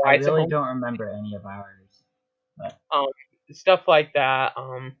 I really don't remember any of ours. But stuff like that.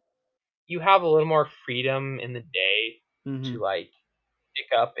 You have a little more freedom in the day to like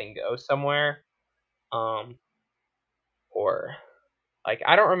pick up and go somewhere. Or like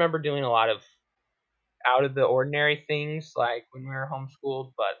I don't remember doing a lot of out of the ordinary things like when we were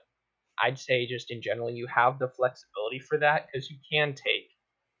homeschooled, but I'd say just in general you have the flexibility for that because you can take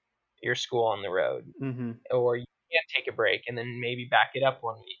your school on the road, or you can take a break and then maybe back it up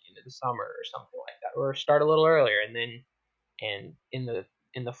 1 week into the summer or something like that, or start a little earlier and then in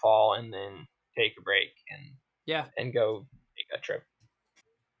the fall and then take a break and go take a trip.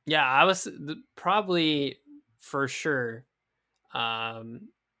 Yeah, I was probably for sure.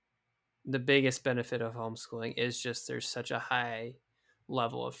 The biggest benefit of homeschooling is just there's such a high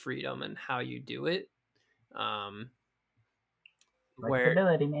level of freedom in how you do it.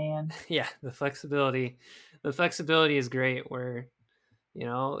 Flexibility, man. Yeah, the flexibility is great. Where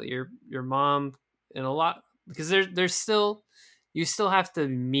your mom and a lot, because there's still, you still have to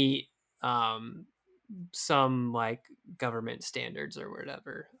meet some like government standards or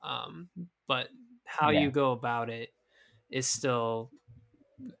whatever, but how you go about it is still,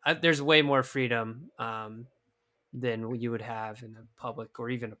 there's way more freedom than you would have in a public or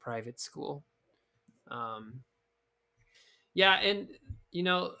even a private school. Yeah, and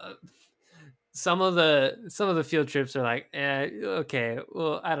some of the field trips are like, okay,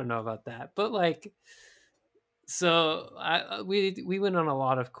 well, I don't know about that, but like, so we went on a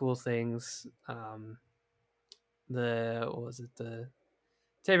lot of cool things. The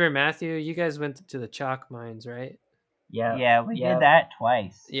Tabor and Matthew, you guys went to the chalk mines, right? Yeah, we did that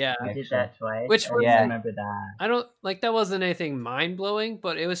twice. Yeah, we did that twice. Which I remember that. I don't like, that wasn't anything mind blowing,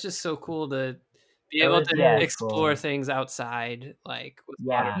 but it was just so cool to be able to explore things outside, like with a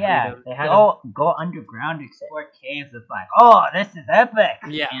lot of freedom. They had go underground, explore caves. It's like, oh, this is epic.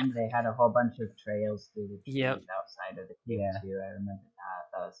 Yeah, and they had a whole bunch of trails through the trees outside of the cave too. I remember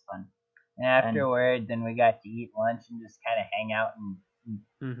that. That was fun. And afterward, then we got to eat lunch and just kind of hang out and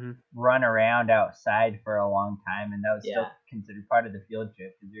run around outside for a long time, and that was still considered part of the field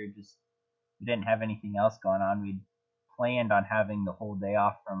trip because we didn't have anything else going on. We'd planned on having the whole day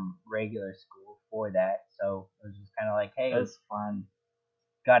off from regular school for that, so it was just kind of like, hey, it was fun.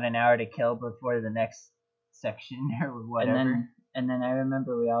 Got an hour to kill before the next section or whatever. And then I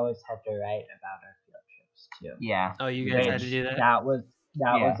remember we always had to write about our field trips too. Yeah. Oh, you guys had to do that? That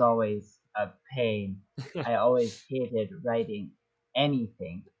was always a pain. I always hated writing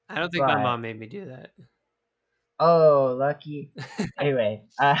anything. I don't think my mom made me do that. Oh, lucky. Anyway,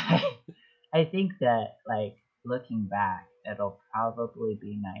 I think that, like, looking back, it'll probably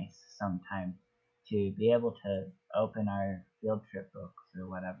be nice sometime to be able to open our field trip books or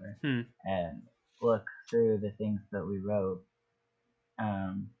whatever and look through the things that we wrote.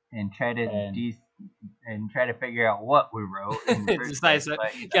 And try to figure out what we wrote in the first place.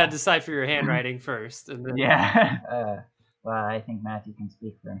 Gotta decide for your handwriting first. And then... Yeah. Well, I think Matthew can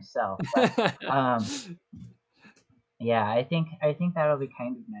speak for himself. But, yeah, I think that'll be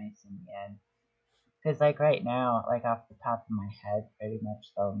kind of nice in the end. Because, like, right now, like, off the top of my head, pretty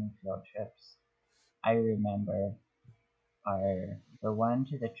much the only field trips I remember are the one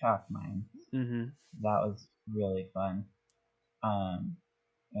to the chalk mines. Mm-hmm. That was really fun.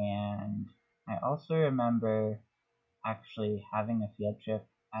 And I also remember actually having a field trip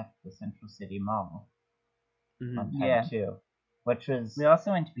at the Central City Mall one time too, which was we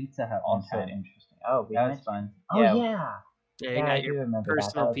also went to Pizza Hut also interesting. Oh, that was fun. Oh yeah. Yeah, I do remember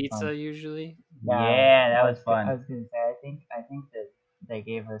personal that. pizza fun. usually. Yeah, that was fun. I was gonna say I think that they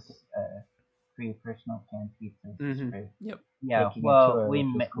gave us free personal pan pizzas. Mm-hmm. Yep. Yeah. Well,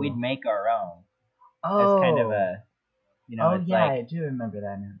 we'd make our own. Oh. As kind of a, it's like, I do remember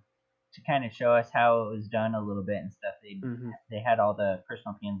that now. To kind of show us how it was done a little bit and stuff. They had all the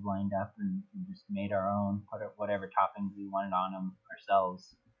personal pans lined up and we just made our own, put whatever toppings we wanted on them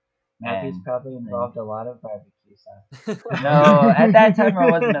ourselves. Matthew's probably involved a lot of barbecue sauce. No, at that time I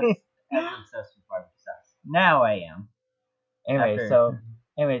wasn't as obsessed with barbecue sauce. Now I am. Anyway,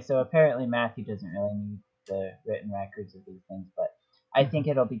 so apparently Matthew doesn't really need the written records of these things, but I think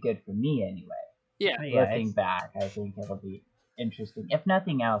it'll be good for me anyway. Yeah. Looking back, I think it'll be interesting, if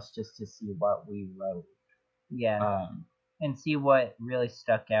nothing else, just to see what we wrote. Yeah. And see what really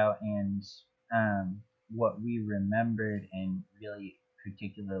stuck out and what we remembered and really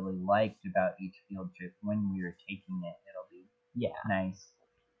particularly liked about each field trip when we were taking it. It'll be nice.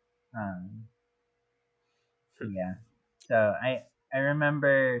 Yeah. So I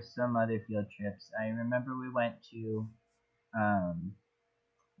remember some other field trips. I remember we went to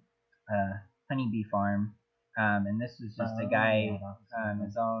Honeybee Farm. And this was just a guy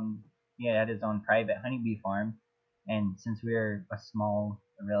had his own private honeybee farm. And since we were a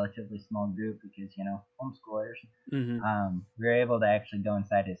relatively small group, because homeschoolers, we were able to actually go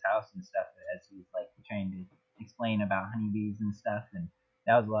inside his house and stuff as he was like trying to explain about honeybees and stuff, and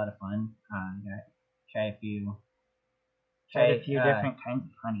that was a lot of fun. Tried a few different kinds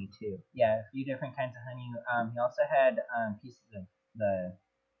of honey too. Yeah, a few different kinds of honey. He also had pieces of the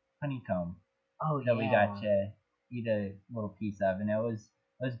honeycomb. That we got to eat a little piece of, and it was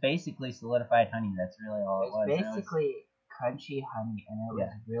basically solidified honey. That's really all it was. Basically crunchy honey, and it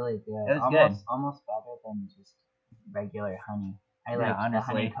was really good. It was good. Almost better than just regular honey. I like the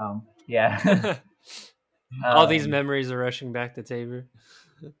honeycomb. Yeah. All these memories are rushing back to Tabor.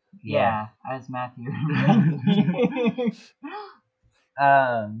 Yeah, as Matthew.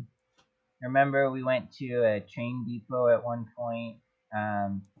 Remember we went to a train depot at one point.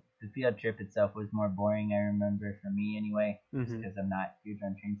 The field trip itself was more boring, I remember, for me anyway, because I'm not huge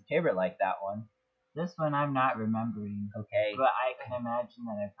on trains. Tabor liked that one. This one I'm not remembering. Okay. But I can imagine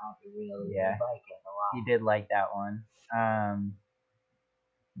that I probably really did like it a lot. He did like that one.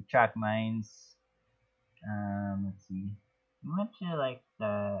 Chalk mines. Let's see. We went to like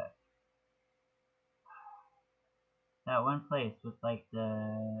that one place with like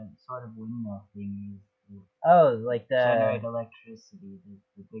the sort of windmill thingies. Oh, like the generate electricity,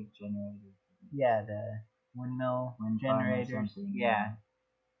 the big generator. Yeah, the windmill generator. Yeah,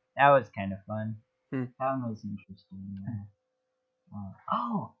 that was kind of fun. That one was interesting. Yeah.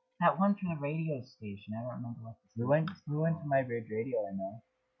 Oh, that one for the radio station. I don't remember what. We went to My Bridge Radio. I know.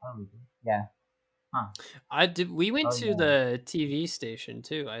 Oh, we did. Yeah. Huh. We went to the TV station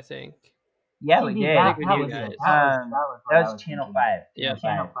too, I think. Yeah, we did. That was Channel 5. Yeah.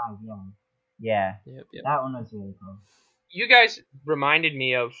 Channel 5, yeah. Yep. That one was really cool. You guys reminded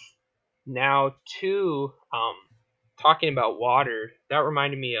me of now too, talking about water. That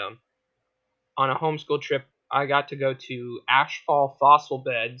reminded me on a homeschool trip, I got to go to Ashfall Fossil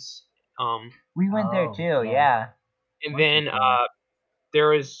Beds. We went there too, yeah. And then there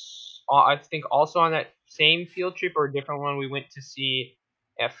was, I think also on that same field trip or a different one, we went to see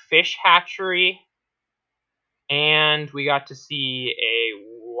a fish hatchery, and we got to see a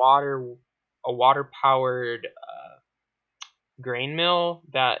water-powered grain mill,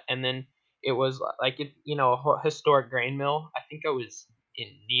 and then it was like a historic grain mill. I think it was in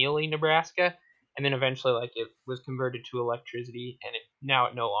Neely, Nebraska, and then eventually like it was converted to electricity, and now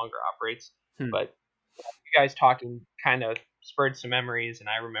it no longer operates. But you guys talking kind of spurred some memories, and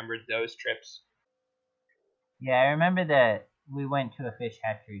I remembered those trips. Yeah, I remember that we went to a fish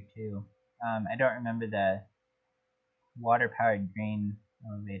hatchery too. I don't remember the water-powered grain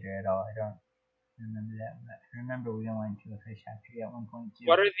elevator at all. I remember that. But I remember we went to a fish hatchery at one point too.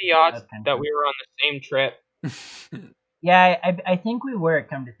 What are the odds That was kinda that fun. we were on the same trip? Yeah, I think we were.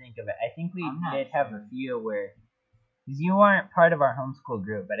 Come to think of it, I think we I'm not did have sure. a few where, because you weren't part of our homeschool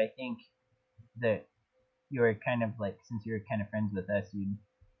group, but I think that you were kind of like, since you were kind of friends with us,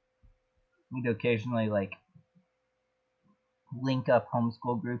 we'd occasionally like link up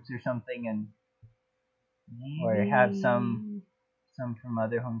homeschool groups or something, and or have some from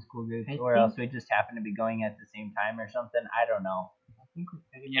other homeschool groups, or else we just happen to be going at the same time or something. I don't know. I think we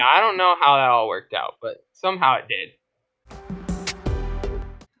pretty Yeah, much I don't know how that all worked out, but somehow it did.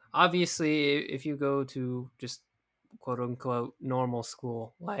 Obviously, if you go to just quote unquote normal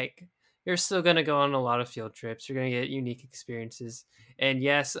school, like you're still going to go on a lot of field trips. You're going to get unique experiences. And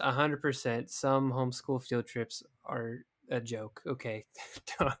yes, 100%, some homeschool field trips are a joke. Okay.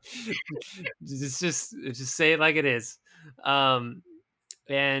 just say it like it is. And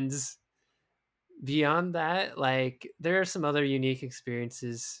beyond that, like there are some other unique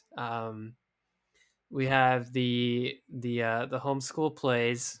experiences. We have the homeschool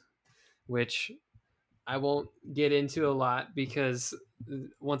plays, which I won't get into a lot because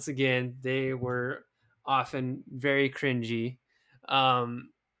once again they were often very cringy,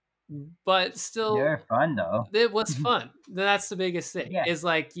 but still They're fun though. it was fun. That's the biggest thing. Yeah. Is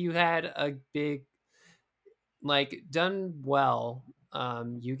like you had a big, like, done well.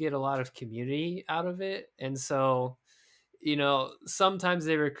 You get a lot of community out of it, and so sometimes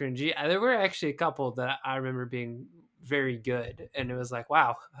they were cringy. There were actually a couple that I remember being very good, and it was like,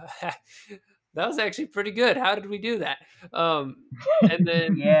 wow, that was actually pretty good. How did we do that? And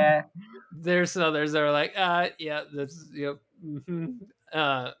then Yeah. there's others that are like, yeah, that's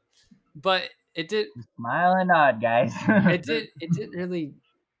but it did. Smile and nod, guys. It didn't really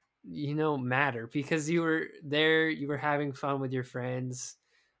matter because you were there, you were having fun with your friends.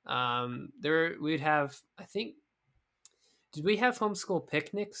 We'd have, I think, did we have homeschool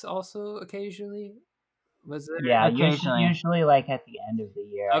picnics also occasionally? Was there? Yeah, Occasionally. usually like at the end of the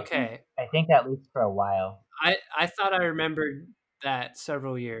year. Okay. I think at least for a while. I thought I remembered that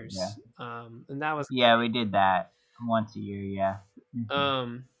several years. Yeah. And that was Yeah, we did that once a year. Yeah.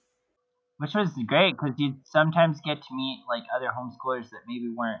 Which was great because you'd sometimes get to meet like other homeschoolers that maybe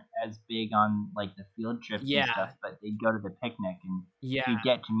weren't as big on like the field trips and Yeah. stuff, but they'd go to the picnic and Yeah. you'd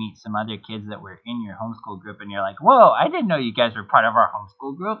get to meet some other kids that were in your homeschool group, and you're like, "Whoa, I didn't know you guys were part of our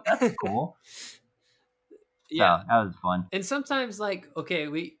homeschool group. That's cool." Yeah. So that was fun. And sometimes, like, okay,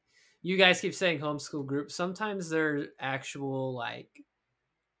 you guys keep saying homeschool group. Sometimes they're actual, like,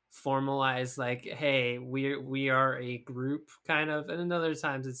 formalized, like, hey, we are a group kind of, and then other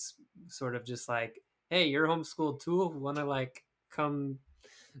times it's sort of just like, hey, you're homeschooled too, want to like come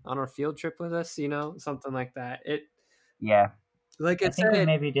on our field trip with us, something like that. Yeah. Like I I think we said,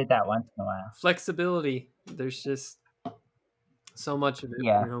 maybe did that once in a while. flexibility. There's just so much of it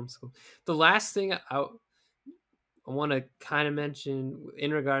Yeah. when you're homeschooled. The last thing I want to kind of mention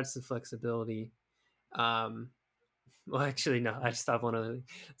in regards to flexibility, well, actually, no, I just thought one other thing.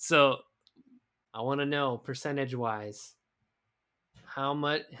 So I want to know, percentage wise, how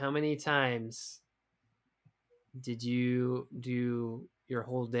many times did you do your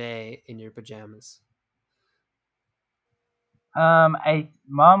whole day in your pajamas?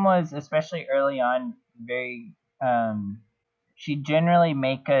 Mom was, especially early on, very she'd generally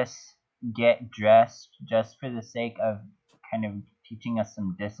make us get dressed just for the sake of kind of teaching us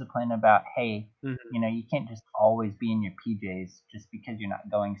some discipline about, hey, Mm-hmm. you can't just always be in your PJs just because you're not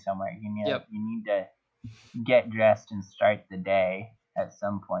going somewhere. Yep. You need to get dressed and start the day at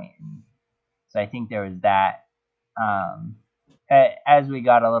some point. And so I think there was that. As we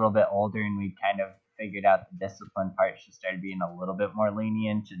got a little bit older and we kind of figured out the discipline part, she started being a little bit more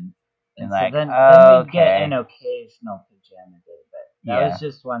lenient and So like, then oh, we'd get okay. an occasional pajama day, but that Yeah. was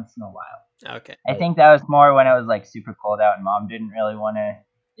just once in a while. Okay. I think that was more when it was like super cold out and Mom didn't really want to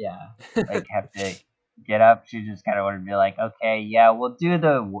Yeah. like have to get up. She just kind of wanted to be like, okay, yeah, we'll do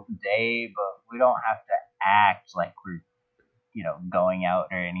the day, but we don't have to act like we're going out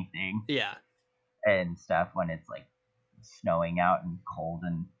or anything Yeah. and stuff when it's like snowing out and cold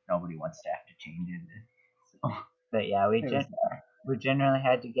and nobody wants to have to change it. So But yeah, we generally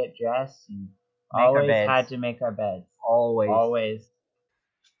had to get dressed and Make our always beds. had to make our beds. Always.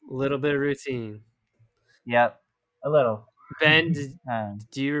 Little bit of routine. Yep. A little. Ben, Um,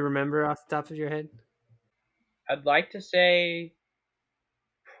 do you remember off the top of your head? I'd like to say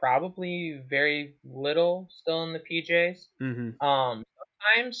probably very little still in the PJs. Mm-hmm.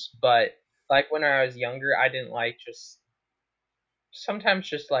 Sometimes, but like when I was younger, I didn't like sometimes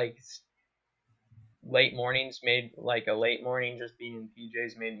just like late mornings made like a late morning just being in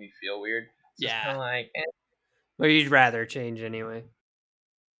PJs made me feel weird. So it's kind of like, Or you'd rather change anyway.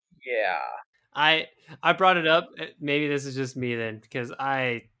 yeah. I brought it up. Maybe this is just me then, because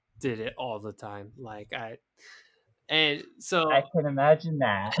I did it all the time. And so I can imagine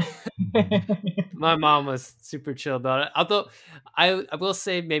that. my mom was super chill about it. Although I will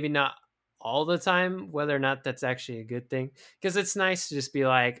say maybe not all the time, whether or not that's actually a good thing. Because it's nice to just be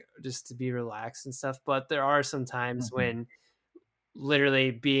like, just to be relaxed and stuff. But there are some times when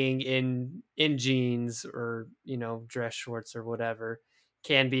literally being in jeans or dress shorts or whatever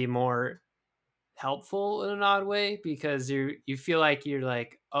can be more helpful in an odd way, because you feel like you're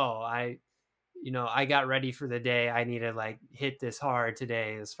like, oh, I got ready for the day. I need to like hit this hard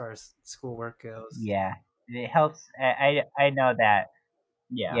today as far as schoolwork goes. Yeah, it helps. I know that.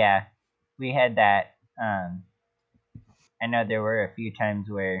 Yeah. Yeah, we had that. I know there were a few times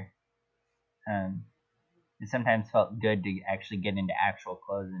where it sometimes felt good to actually get into actual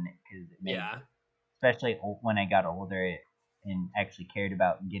clothes in it, because it made, especially when I got older and actually cared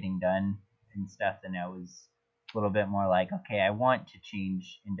about getting done and stuff, then I was a little bit more like, okay, I want to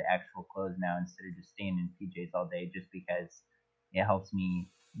change into actual clothes now instead of just staying in PJs all day, just because it helps me,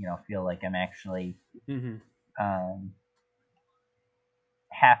 feel like I'm actually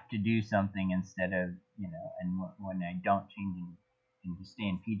have to do something instead of, and when I don't change and just stay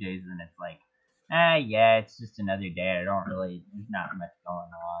in PJs, then it's like, yeah, it's just another day. I don't really, there's not much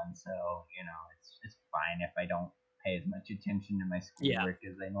going on, so it's fine if I don't pay as much attention to my schoolwork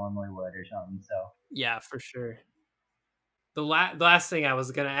as I normally would or something. So yeah, for sure. The last thing I was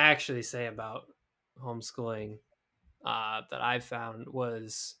gonna actually say about homeschooling that I found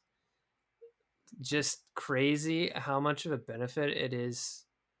was just crazy how much of a benefit it is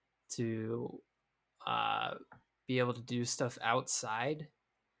to be able to do stuff outside.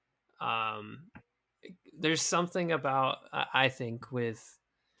 There's something about, I think, with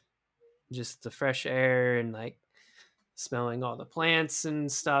just the fresh air and like smelling all the plants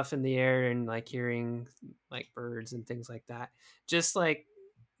and stuff in the air and like hearing like birds and things like that. Just like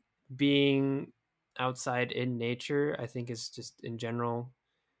being outside in nature, I think is just in general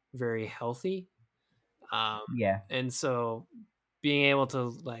very healthy. yeah, And so being able to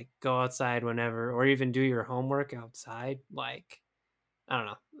like go outside whenever, or even do your homework outside, like, I don't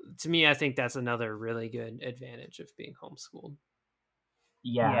know. To me, I think that's another really good advantage of being homeschooled.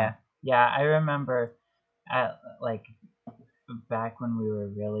 Yeah. Yeah, I remember like back when we were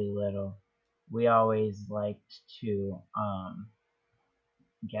really little, we always liked to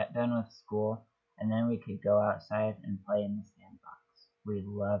get done with school and then we could go outside and play in the sandbox. We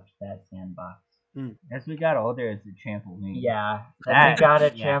loved that sandbox. As we got older, it's a trampoline. Yeah, we got a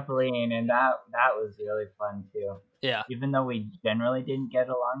trampoline, and that was really fun too. Yeah. Even though we generally didn't get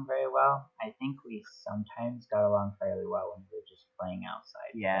along very well, I think we sometimes got along fairly well when we were just playing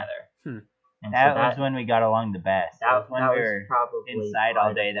outside together. And that was when we got along the best. That was when we were probably inside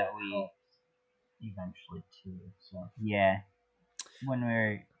all day that we eventually too. So yeah, when we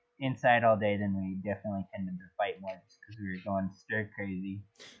were inside all day, then we definitely tended to fight more just because we were going stir crazy.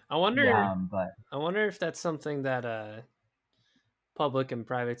 I wonder. But I wonder if that's something that public and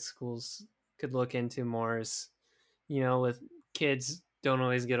private schools could look into more. Is with kids don't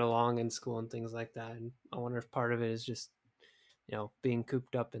always get along in school and things like that, and I wonder if part of it is just being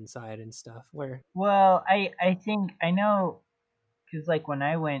cooped up inside and stuff. Well, I think I know, because like when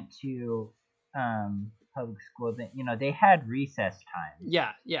I went to public school, that they had recess time.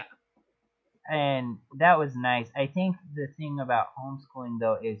 Yeah. And that was nice. I think the thing about homeschooling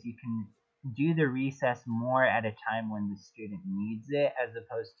though is you can do the recess more at a time when the student needs it, as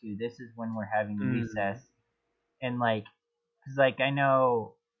opposed to this is when we're having recess, and like, because like I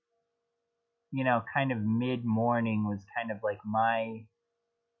know, kind of mid morning was kind of like my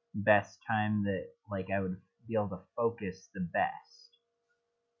best time that like I would be able to focus the best,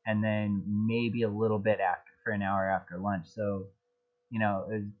 and then maybe a little bit after for an hour after lunch. So it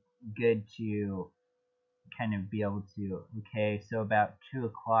was good to kind of be able to, okay, so about 2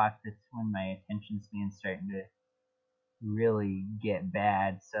 o'clock, that's when my attention span's starting to really get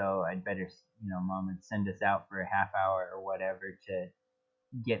bad. So I'd better, mom would send us out for a half hour or whatever to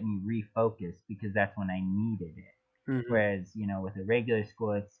get me refocused, because that's when I needed it. Whereas, with a regular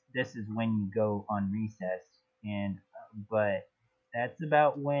school, this is when you go on recess, and but that's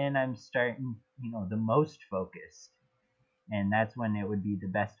about when I'm starting, the most focused, and that's when it would be the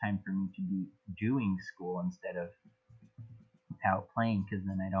best time for me to be doing school instead of out playing, because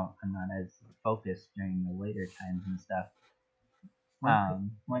then I'm not as focused during the later times and stuff.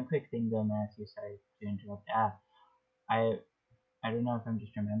 One quick thing though, Matthew, sorry to interrupt. I don't know if I'm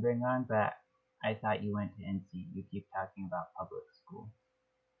just remembering wrong, but I thought you went to NC. You keep talking about public school.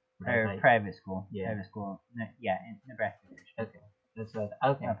 Or private school. Yeah. Private school. Yeah, in Nebraska. Okay. That's what.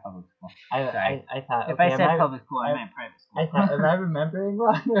 Okay. Not public school. I thought. If Okay, I said public school, I meant private school. I thought. Am I remembering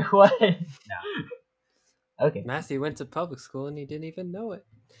wrong or what? No. Okay. Matthew went to public school and he didn't even know it.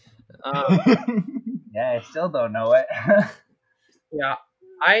 Yeah, I still don't know it. Yeah,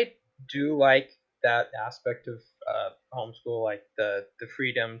 I do like that aspect of homeschool, like the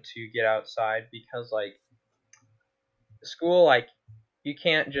freedom to get outside, because like school, like you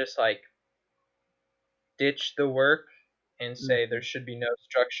can't just like ditch the work and say there should be no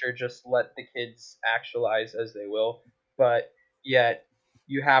structure, just let the kids actualize as they will. But yet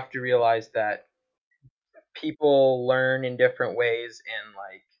you have to realize that people learn in different ways, and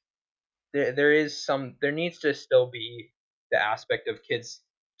like there needs to still be the aspect of kids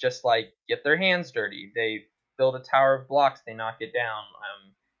just like get their hands dirty. They build a tower of blocks, they knock it down.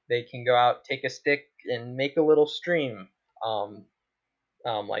 They can go out, take a stick, and make a little stream.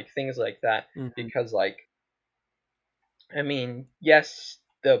 Like things like that, because like I mean, yes,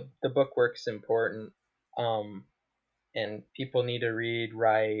 the bookwork's important, and people need to read,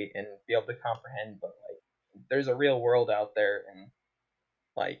 write, and be able to comprehend. But like, there's a real world out there, and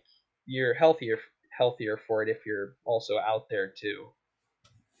like you're healthier for it if you're also out there too.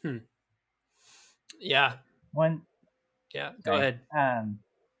 Yeah. Go ahead.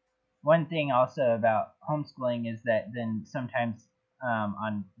 One thing also about homeschooling is that then sometimes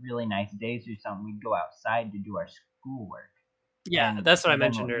on really nice days or something, we'd go outside to do our schoolwork. Yeah, And that's what I then,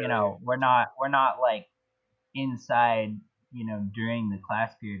 mentioned earlier. You know, we're not like inside, you know, during the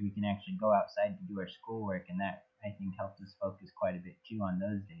class period. We can actually go outside to do our schoolwork, and that I think helps us focus quite a bit too on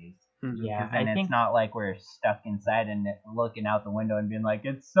those days. Yeah, Because then it's not like we're stuck inside and looking out the window and being like,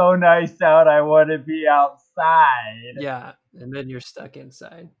 "It's so nice out, I want to be outside." Yeah, and then you're stuck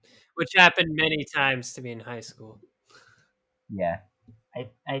inside, which happened many times to me in high school. Yeah.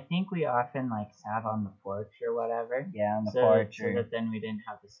 I think we often like sat on the porch or whatever. Yeah, on the porch. So that then we didn't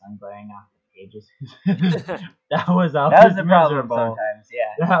have the sun glaring off the pages. that was the problem sometimes.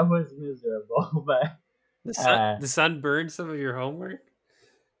 Yeah, that was miserable. But the sun burned some of your homework.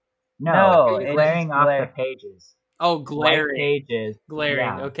 No, it's glaring off the pages. Oh, glaring. White pages.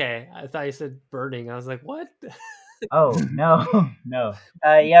 Glaring. Yeah. Okay, I thought you said burning. I was like, what? Oh no.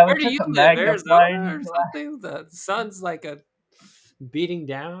 Yeah, Where we do you took a live, magnifying Arizona or something? The sun's like beating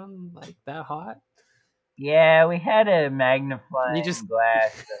down, like that hot. Yeah, we had a magnifying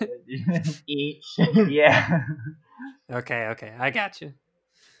glass each. Yeah. Okay, I got you.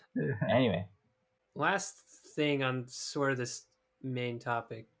 Anyway, last thing on sort of this main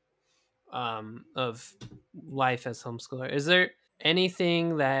topic of life as homeschooler, is there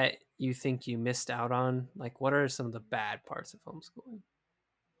anything that you think you missed out on? Like, what are some of the bad parts of homeschooling,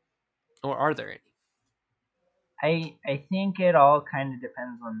 or are there any? I think it all kind of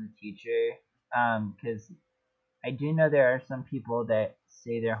depends on the teacher, because I do know there are some people that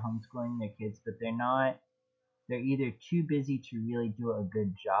say they're homeschooling their kids, but they're not. They're either too busy to really do a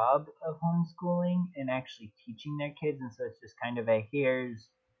good job of homeschooling and actually teaching their kids, and so it's just kind of a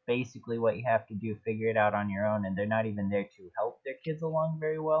here's basically what you have to do, figure it out on your own, and they're not even there to help their kids along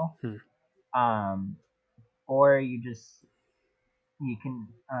very well. Or you can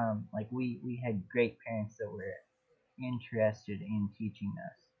like we had great parents that were interested in teaching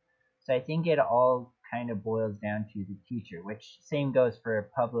us. So I think it all kind of boils down to the teacher, which same goes for a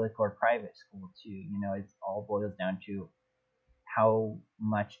public or private school too. You know, it all boils down to how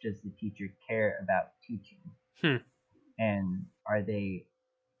much does the teacher care about teaching, and are they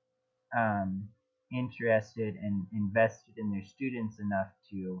interested and invested in their students enough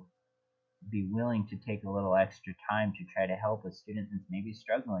to be willing to take a little extra time to try to help a student that's maybe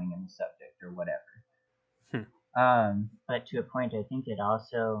struggling in the subject or whatever. But to a point, I think it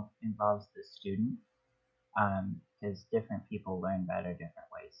also involves the student, because different people learn better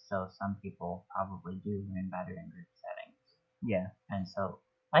different ways. So some people probably do learn better in group settings. Yeah. And so,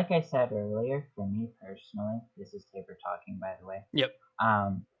 like I said earlier, for me personally, this is Tabor talking, by the way. Yep.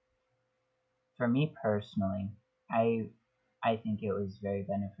 For me personally, I think it was very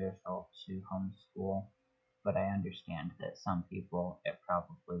beneficial to homeschool, but I understand that some people it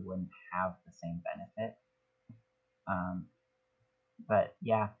probably wouldn't have the same benefit. But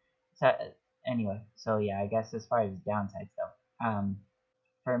yeah, so anyway, so yeah, I guess as far as downsides though,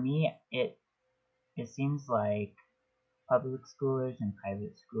 for me it seems like public schoolers and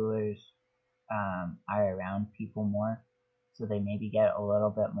private schoolers are around people more, so they maybe get a little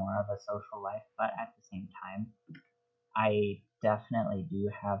bit more of a social life. But at the same time, I definitely do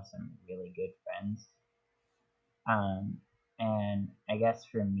have some really good friends. And I guess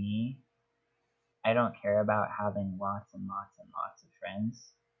for me, I don't care about having lots and lots and lots of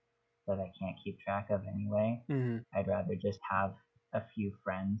friends. that I can't keep track of anyway. Mm-hmm. I'd rather just have a few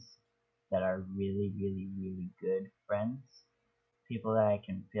friends that are really, really, really good friends. People that I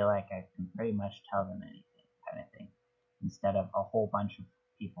can feel like I can pretty much tell them anything, kind of thing, instead of a whole bunch of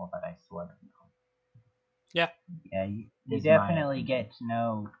people that I sort of know. Yeah. Yeah, you Is my definitely opinion. get to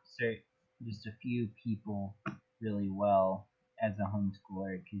know just a few people really well as a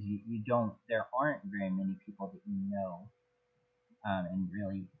homeschooler because you don't, there aren't very many people that you know and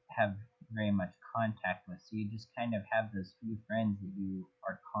really have very much contact with. So you just kind of have those few friends that you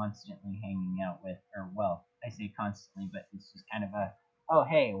are constantly hanging out with, or well, I say constantly, but it's just kind of a, oh,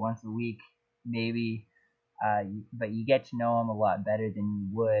 hey, once a week, maybe. But you get to know them a lot better than you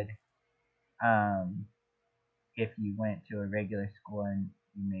would um, if you went to a regular school and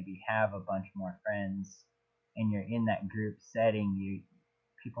you maybe have a bunch more friends and you're in that group setting.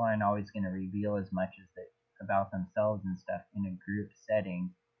 People aren't always going to reveal as much as they about themselves and stuff in a group setting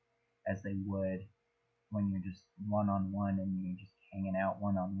as they would when you're just one on one and you're just hanging out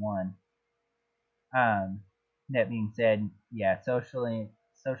one on one. That being said, yeah,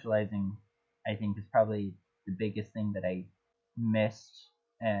 socializing, I think is probably the biggest thing that I missed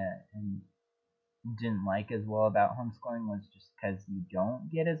and didn't like as well about homeschooling was just because you don't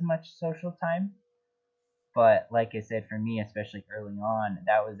get as much social time. But like I said, for me, especially early on,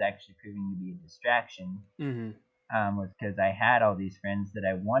 that was actually proving to be a distraction. Mm-hmm. Was because I had all these friends that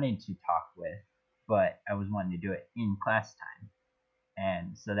I wanted to talk with, but I was wanting to do it in class time,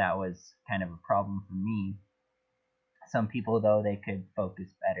 and so that was kind of a problem for me. Some people, though, they could focus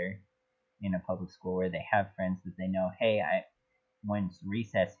better in a public school where they have friends that they know, hey, once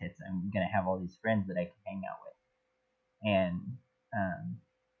recess hits, I'm gonna have all these friends that I can hang out with, and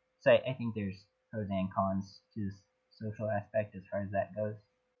so I think there's pros and cons to the social aspect as far as that goes.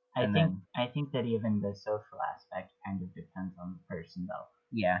 I And think then, I think that even the social aspect kind of depends on the person, though.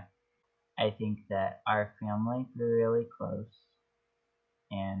 yeah, I think that our family we're really close,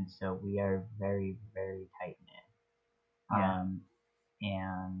 and so we are very, very tight knit. yeah,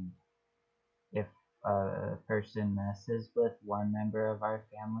 And if a person messes with one member of our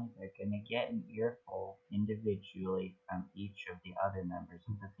family, they're gonna get an earful individually from each of the other members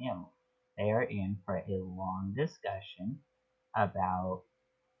of the family. They are in for a long discussion about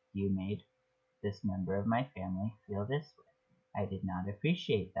you made this member of my family feel this way. I did not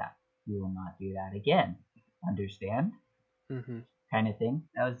appreciate that. We will not do that again. Understand? Mm-hmm. Kind of thing.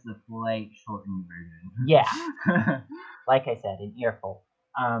 that was the polite shortened version. Yeah. Like I said, an earful.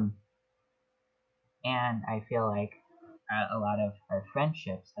 And I feel like a lot of our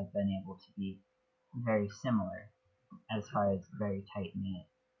friendships have been able to be very similar as far as very tight knit.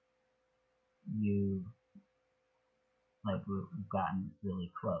 You like we've gotten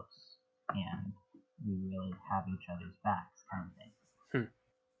really close and we really have each other's backs, kind of thing.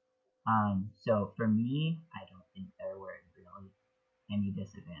 Hmm. So for me, I don't think there were really any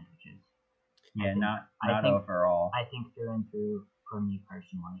disadvantages. Yeah, not I think overall. I think through and through, for me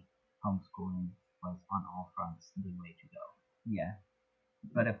personally, homeschooling was on all fronts the way to go. Yeah,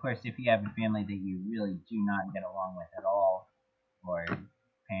 but of course, if you have a family that you really do not get along with at all, or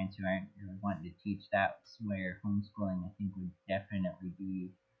parents who aren't really wanting to teach, that's where homeschooling, I think, would definitely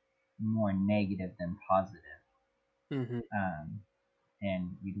be more negative than positive. Mm-hmm.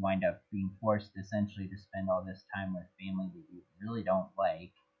 And you'd wind up being forced essentially to spend all this time with family that you really don't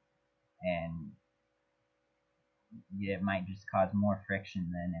like, and it might just cause more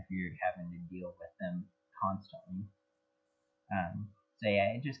friction than if you're having to deal with them constantly. So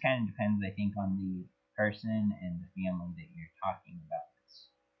yeah, it just kind of depends, I think, on the person and the family that you're talking about that's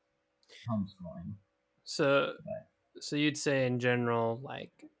homeschooling. So, But so you'd say in general,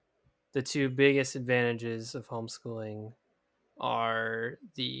 like the two biggest advantages of homeschooling are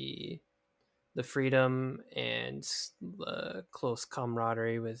the freedom and the close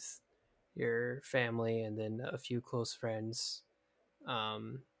camaraderie with your family, and then a few close friends.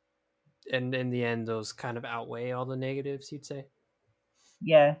 Um, and in the end, those kind of outweigh all the negatives. You'd say.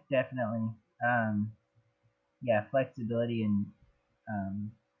 yeah, definitely. Um, yeah, flexibility and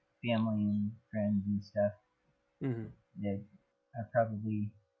um, family and friends and stuff Mm-hmm. that are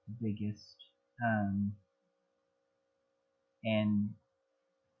probably the biggest. And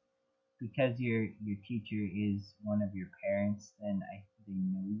because your teacher is one of your parents, then they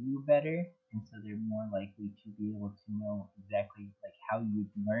know you better, and so they're more likely to be able to know exactly like how you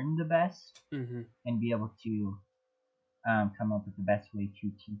learn the best, Mm-hmm. and be able to come up with the best way to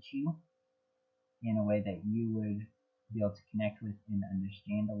teach you in a way that you would be able to connect with and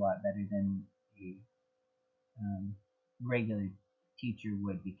understand a lot better than a um, regular teacher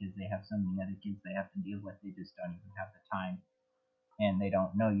would, because they have so many other kids they have to deal with. They just don't even have the time and they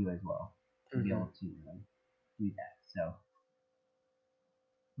don't know you as well to be able to do that. So,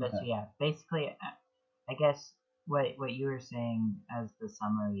 yeah, basically, I guess what you were saying as the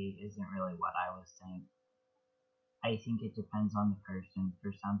summary isn't really what I was saying. I think it depends on the person.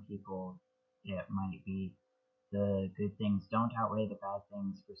 For some people, it might be the good things don't outweigh the bad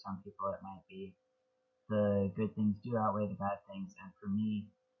things. For some people, it might be the good things do outweigh the bad things. And for me,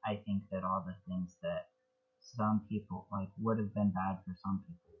 I think that all the things that some people like would have been bad for some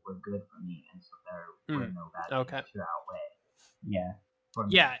people were good for me, and so there were no bad things to outweigh. Yeah.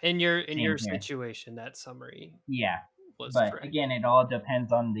 Yeah, in your situation, that summary. Yeah. Was but correct. Again, it all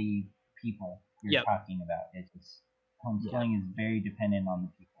depends on the people you're talking about. It's just, homeschooling is very dependent on the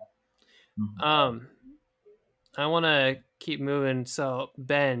people. I want to keep moving. So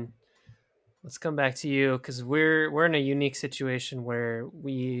Ben, let's come back to you because we're in a unique situation where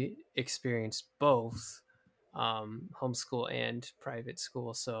we experience both homeschool and private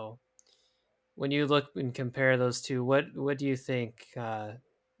school. So when you look and compare those two, what do you think? What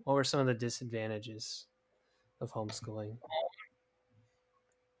were some of the disadvantages of homeschooling?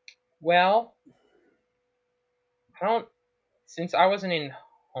 Well, since I wasn't in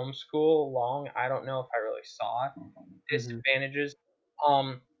homeschool long, I don't know if I really saw disadvantages.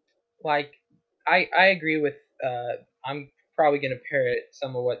 Like I agree with I'm probably gonna parrot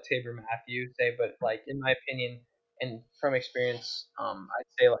some of what Tabor Matthew say, but like in my opinion and from experience, I'd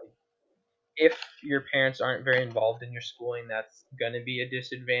say like if your parents aren't very involved in your schooling, that's gonna be a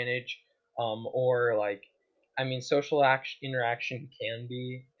disadvantage. Or like I mean social interaction can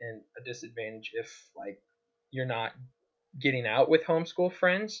be a disadvantage if like you're not getting out with homeschool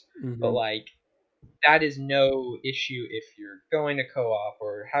friends, but like that is no issue if you're going to co-op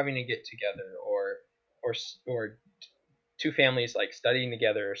or having to get together or two families like studying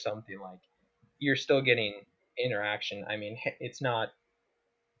together or something. Like you're still getting interaction. I mean, it's not,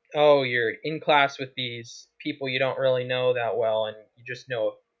 oh, you're in class with these people you don't really know that well and you just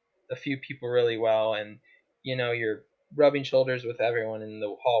know a few people really well, and you know you're rubbing shoulders with everyone in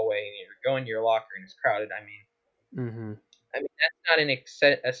the hallway and you're going to your locker and it's crowded. I mean that's not an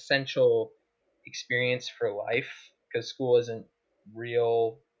essential experience for life because school isn't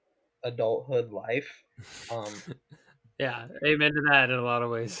real adulthood life. Yeah, amen to that in a lot of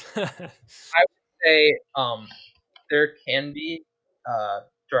ways. I would say there can be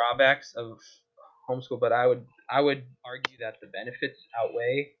drawbacks of homeschool, but I would argue that the benefits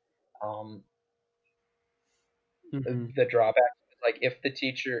outweigh the drawbacks. Like if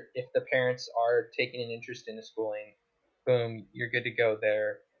the parents are taking an interest in the schooling, boom, you're good to go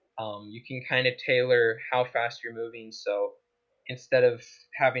there. You can kind of tailor how fast you're moving. So instead of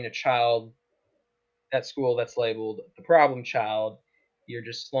having a child at school that's labeled the problem child, you're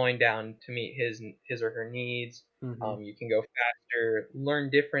just slowing down to meet his or her needs. You can go faster, learn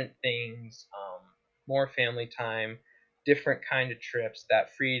different things, more family time, different kind of trips,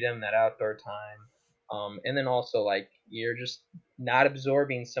 that freedom, that outdoor time, and then also like you're just not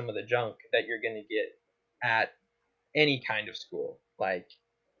absorbing some of the junk that you're going to get at any kind of school. Like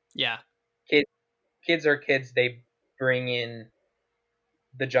kids are kids, they bring in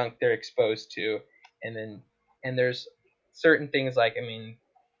the junk they're exposed to, and there's certain things like I mean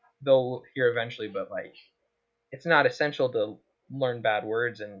they'll hear eventually, but like it's not essential to learn bad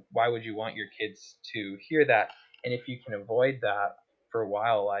words, and why would you want your kids to hear that? And if you can avoid that for a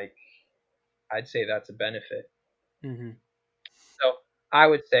while, like I'd say that's a benefit. So I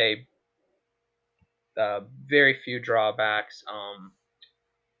would say very few drawbacks,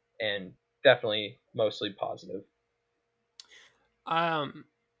 and definitely mostly positive.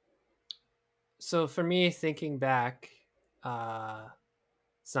 So for me, thinking back,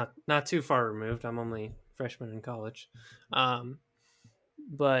 it's not too far removed. I'm only freshman in college,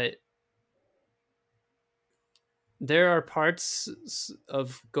 but there are parts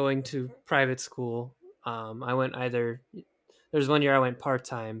of going to private school. I went there's one year I went part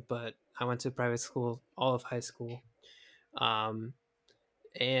time, but I went to private school all of high school, and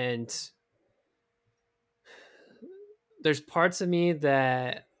there's parts of me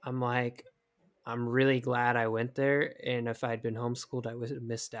that I'm really glad I went there, and if I'd been homeschooled, I would have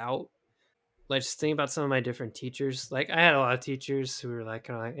missed out. Like just think about some of my different teachers. Like I had a lot of teachers who were like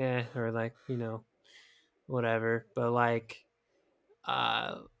kind of like or like whatever. But like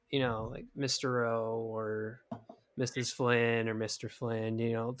like Mr. Rowe or Mrs. Flynn or Mr. Flynn,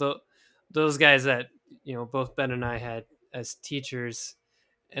 those guys that both Ben and I had as teachers,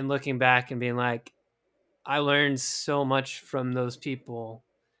 and looking back and being like, I learned so much from those people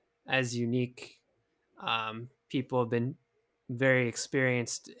as unique people have been very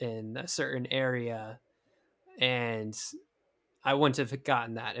experienced in a certain area, and I wouldn't have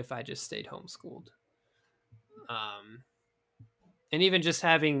gotten that if I just stayed homeschooled. And even just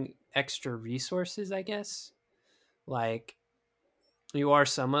having extra resources, I guess, like you are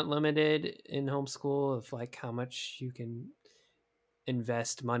somewhat limited in homeschool of like how much you can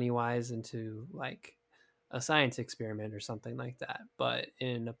invest money wise into like a science experiment or something like that. But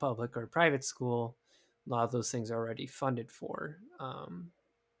in a public or private school, a lot of those things are already funded for.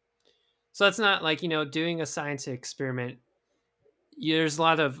 So it's not like, doing a science experiment, there's a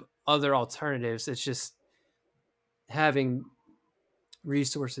lot of other alternatives. It's just having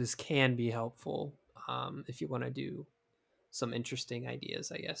resources can be helpful if you want to do some interesting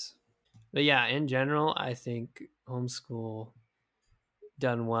ideas, I guess. But yeah, in general, I think homeschool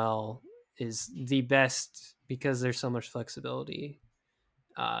done well is the best because there's so much flexibility.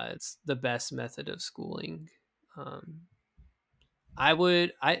 It's the best method of schooling. Um,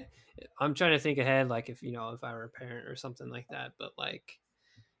 I'm trying to think ahead, like if I were a parent or something like that, but like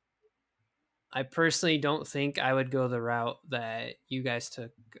I personally don't think I would go the route that you guys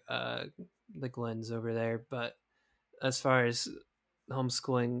took, the Glens over there. But as far as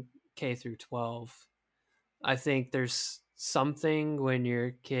homeschooling K through 12, I think there's something when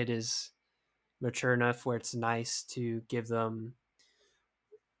your kid is mature enough where it's nice to give them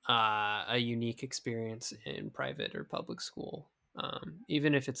a unique experience in private or public school,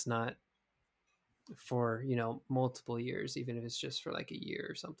 even if it's not for multiple years, even if it's just for like a year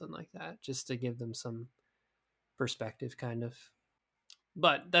or something like that, just to give them some perspective, kind of.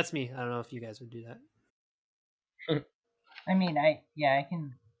 But that's me. I don't know if you guys would do that. I mean, I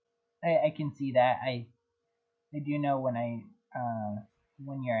can see that. I do know when I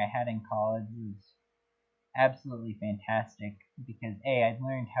 1 year I had in college was absolutely fantastic because I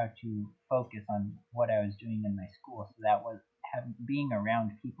learned how to focus on what I was doing in my school, so that was being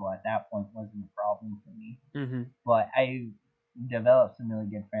around people at that point wasn't a problem for me. Mm-hmm. But I developed some really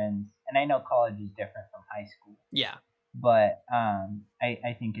good friends, and I know college is different from high school. Yeah. But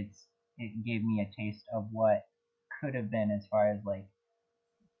I think it gave me a taste of what could have been as far as like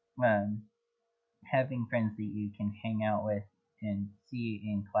um, having friends that you can hang out with and see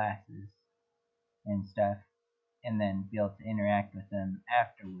in classes and stuff, and then be able to interact with them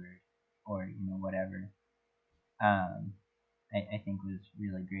afterward or whatever. I think was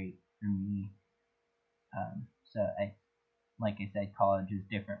really great for me. So like I said, college is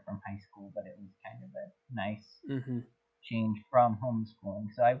different from high school, but it was kind of a nice Mm-hmm. change from homeschooling.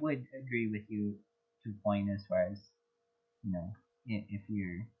 So I would agree with you to a point as far as if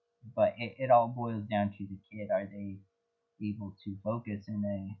you're, but it all boils down to the kid. Are they able to focus in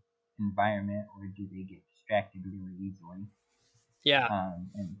a environment, or do they get distracted really easily? Yeah.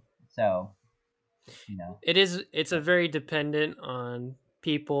 And so it's a very dependent on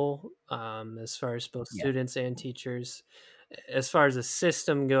people, as far as both students and teachers. As far as the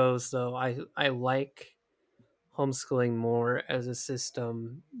system goes, though, I like homeschooling more as a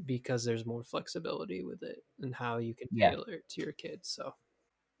system because there's more flexibility with it and how you can tailor it to your kids. So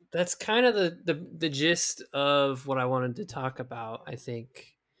that's kind of the gist of what I wanted to talk about, I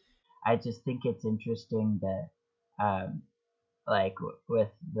think. I just think it's interesting that like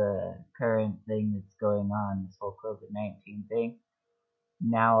with the current thing that's going on, this whole COVID-19 thing,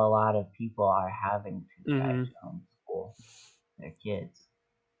 now a lot of people are having to decide to homeschool their kids,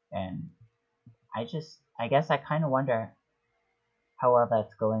 and I guess I kind of wonder how well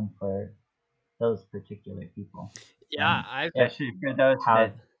that's going for those particular people. Yeah, especially for those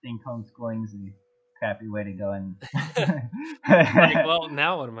that think homeschooling is a crappy way to go. And like, well,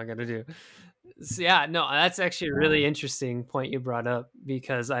 now what am I gonna do? So, yeah, no, that's actually a really interesting point you brought up,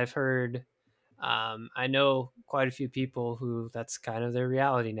 because I've heard, I know quite a few people who that's kind of their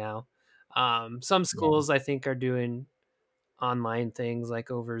reality now. Some schools I think are doing online things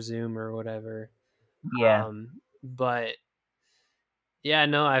like over Zoom or whatever. But yeah,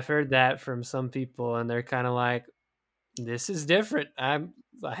 no, I've heard that from some people, and they're kind of like, this is different. I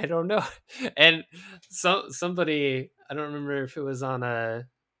don't know. And somebody, I don't remember if it was on a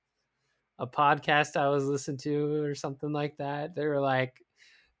podcast I was listening to or something like that. They were like,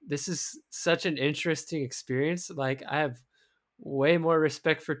 this is such an interesting experience. Like, I have way more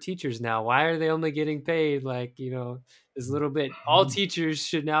respect for teachers now. Why are they only getting paid like, this little bit? All teachers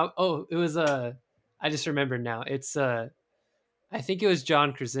should now. Oh, it was I just remembered now. It's I think it was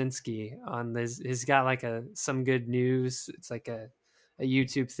John Krasinski on this. He's got like some good news. It's like a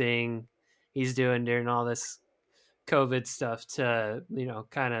YouTube thing he's doing during all this COVID stuff to,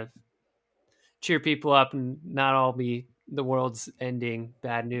 kind of cheer people up and not all be the world's ending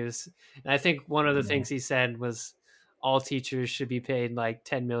bad news. And I think one of the things he said was all teachers should be paid like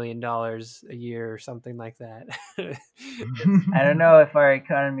 $10 million a year or something like that. I don't know if our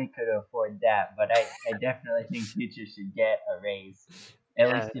economy could afford that, but I definitely think teachers should get a raise. At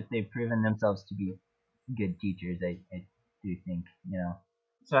Yeah. least if they've proven themselves to be good teachers, I do think,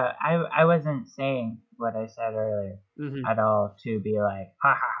 So I wasn't saying what I said earlier Mhm. at all to be like,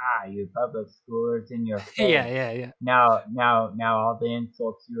 ha ha ha, you public schoolers in your face. Yeah. Now all the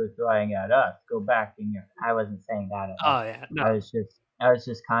insults you were throwing at us go back in your. I wasn't saying that at all. Oh yeah. No. I was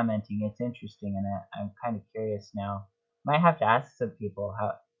just commenting. It's interesting, and I'm kind of curious now. Might have to ask some people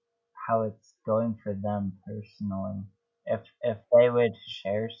how it's going for them personally. If they would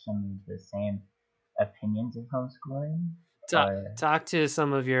share some of the same opinions of homeschooling. Talk to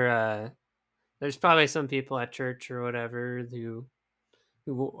some of your there's probably some people at church or whatever who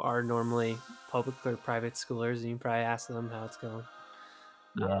are normally public or private schoolers, and you can probably ask them how it's going.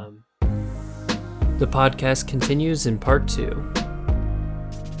 Yeah. The podcast continues in part 2.